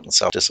talking about, and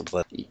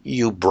self-discipline,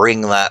 you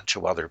bring that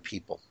to other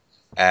people.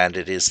 And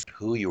it is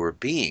who you are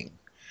being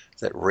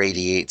that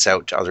radiates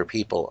out to other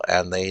people,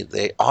 and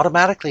they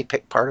automatically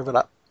pick part of it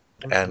up.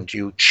 And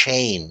you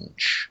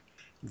change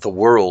the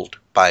world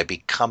by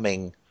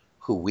becoming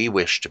who we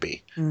wish to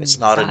be. It's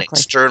not an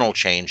external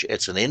change,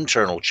 it's an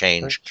internal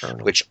change,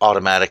 which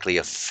automatically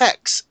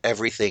affects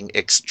everything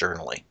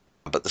externally.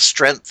 But the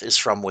strength is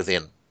from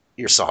within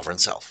your sovereign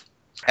self.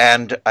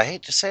 And I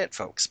hate to say it,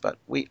 folks, but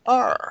we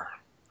are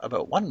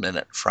about 1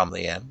 minute from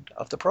the end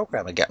of the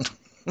program again.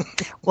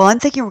 Well, I'm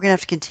thinking we're going to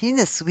have to continue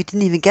this. We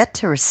didn't even get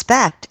to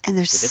respect, and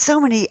there's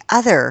so many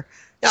other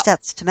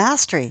steps to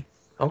mastery.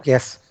 Oh,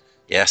 yes.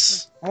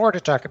 Yes. More to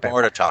talk about.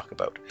 More to talk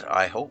about.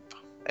 I hope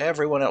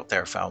everyone out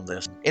there found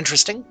this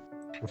interesting.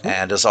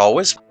 And as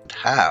always,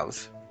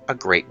 have a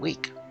great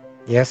week.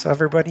 Yes,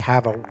 everybody,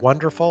 have a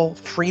wonderful,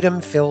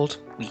 freedom-filled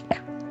week.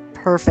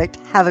 Perfect.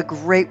 Have a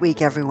great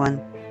week,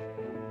 everyone.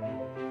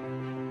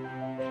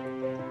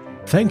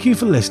 Thank you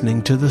for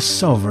listening to The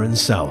Sovereign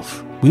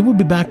Self. We will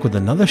be back with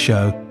another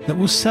show that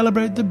will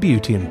celebrate the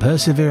beauty and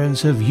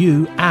perseverance of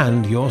you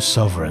and your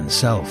sovereign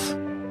self.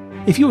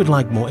 If you would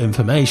like more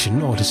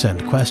information or to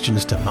send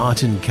questions to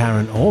Martin,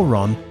 Karen or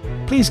Ron,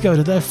 please go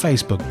to their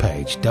Facebook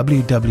page,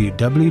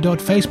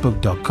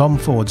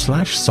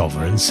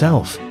 www.facebook.com/sovereign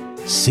self.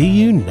 See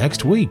you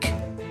next week.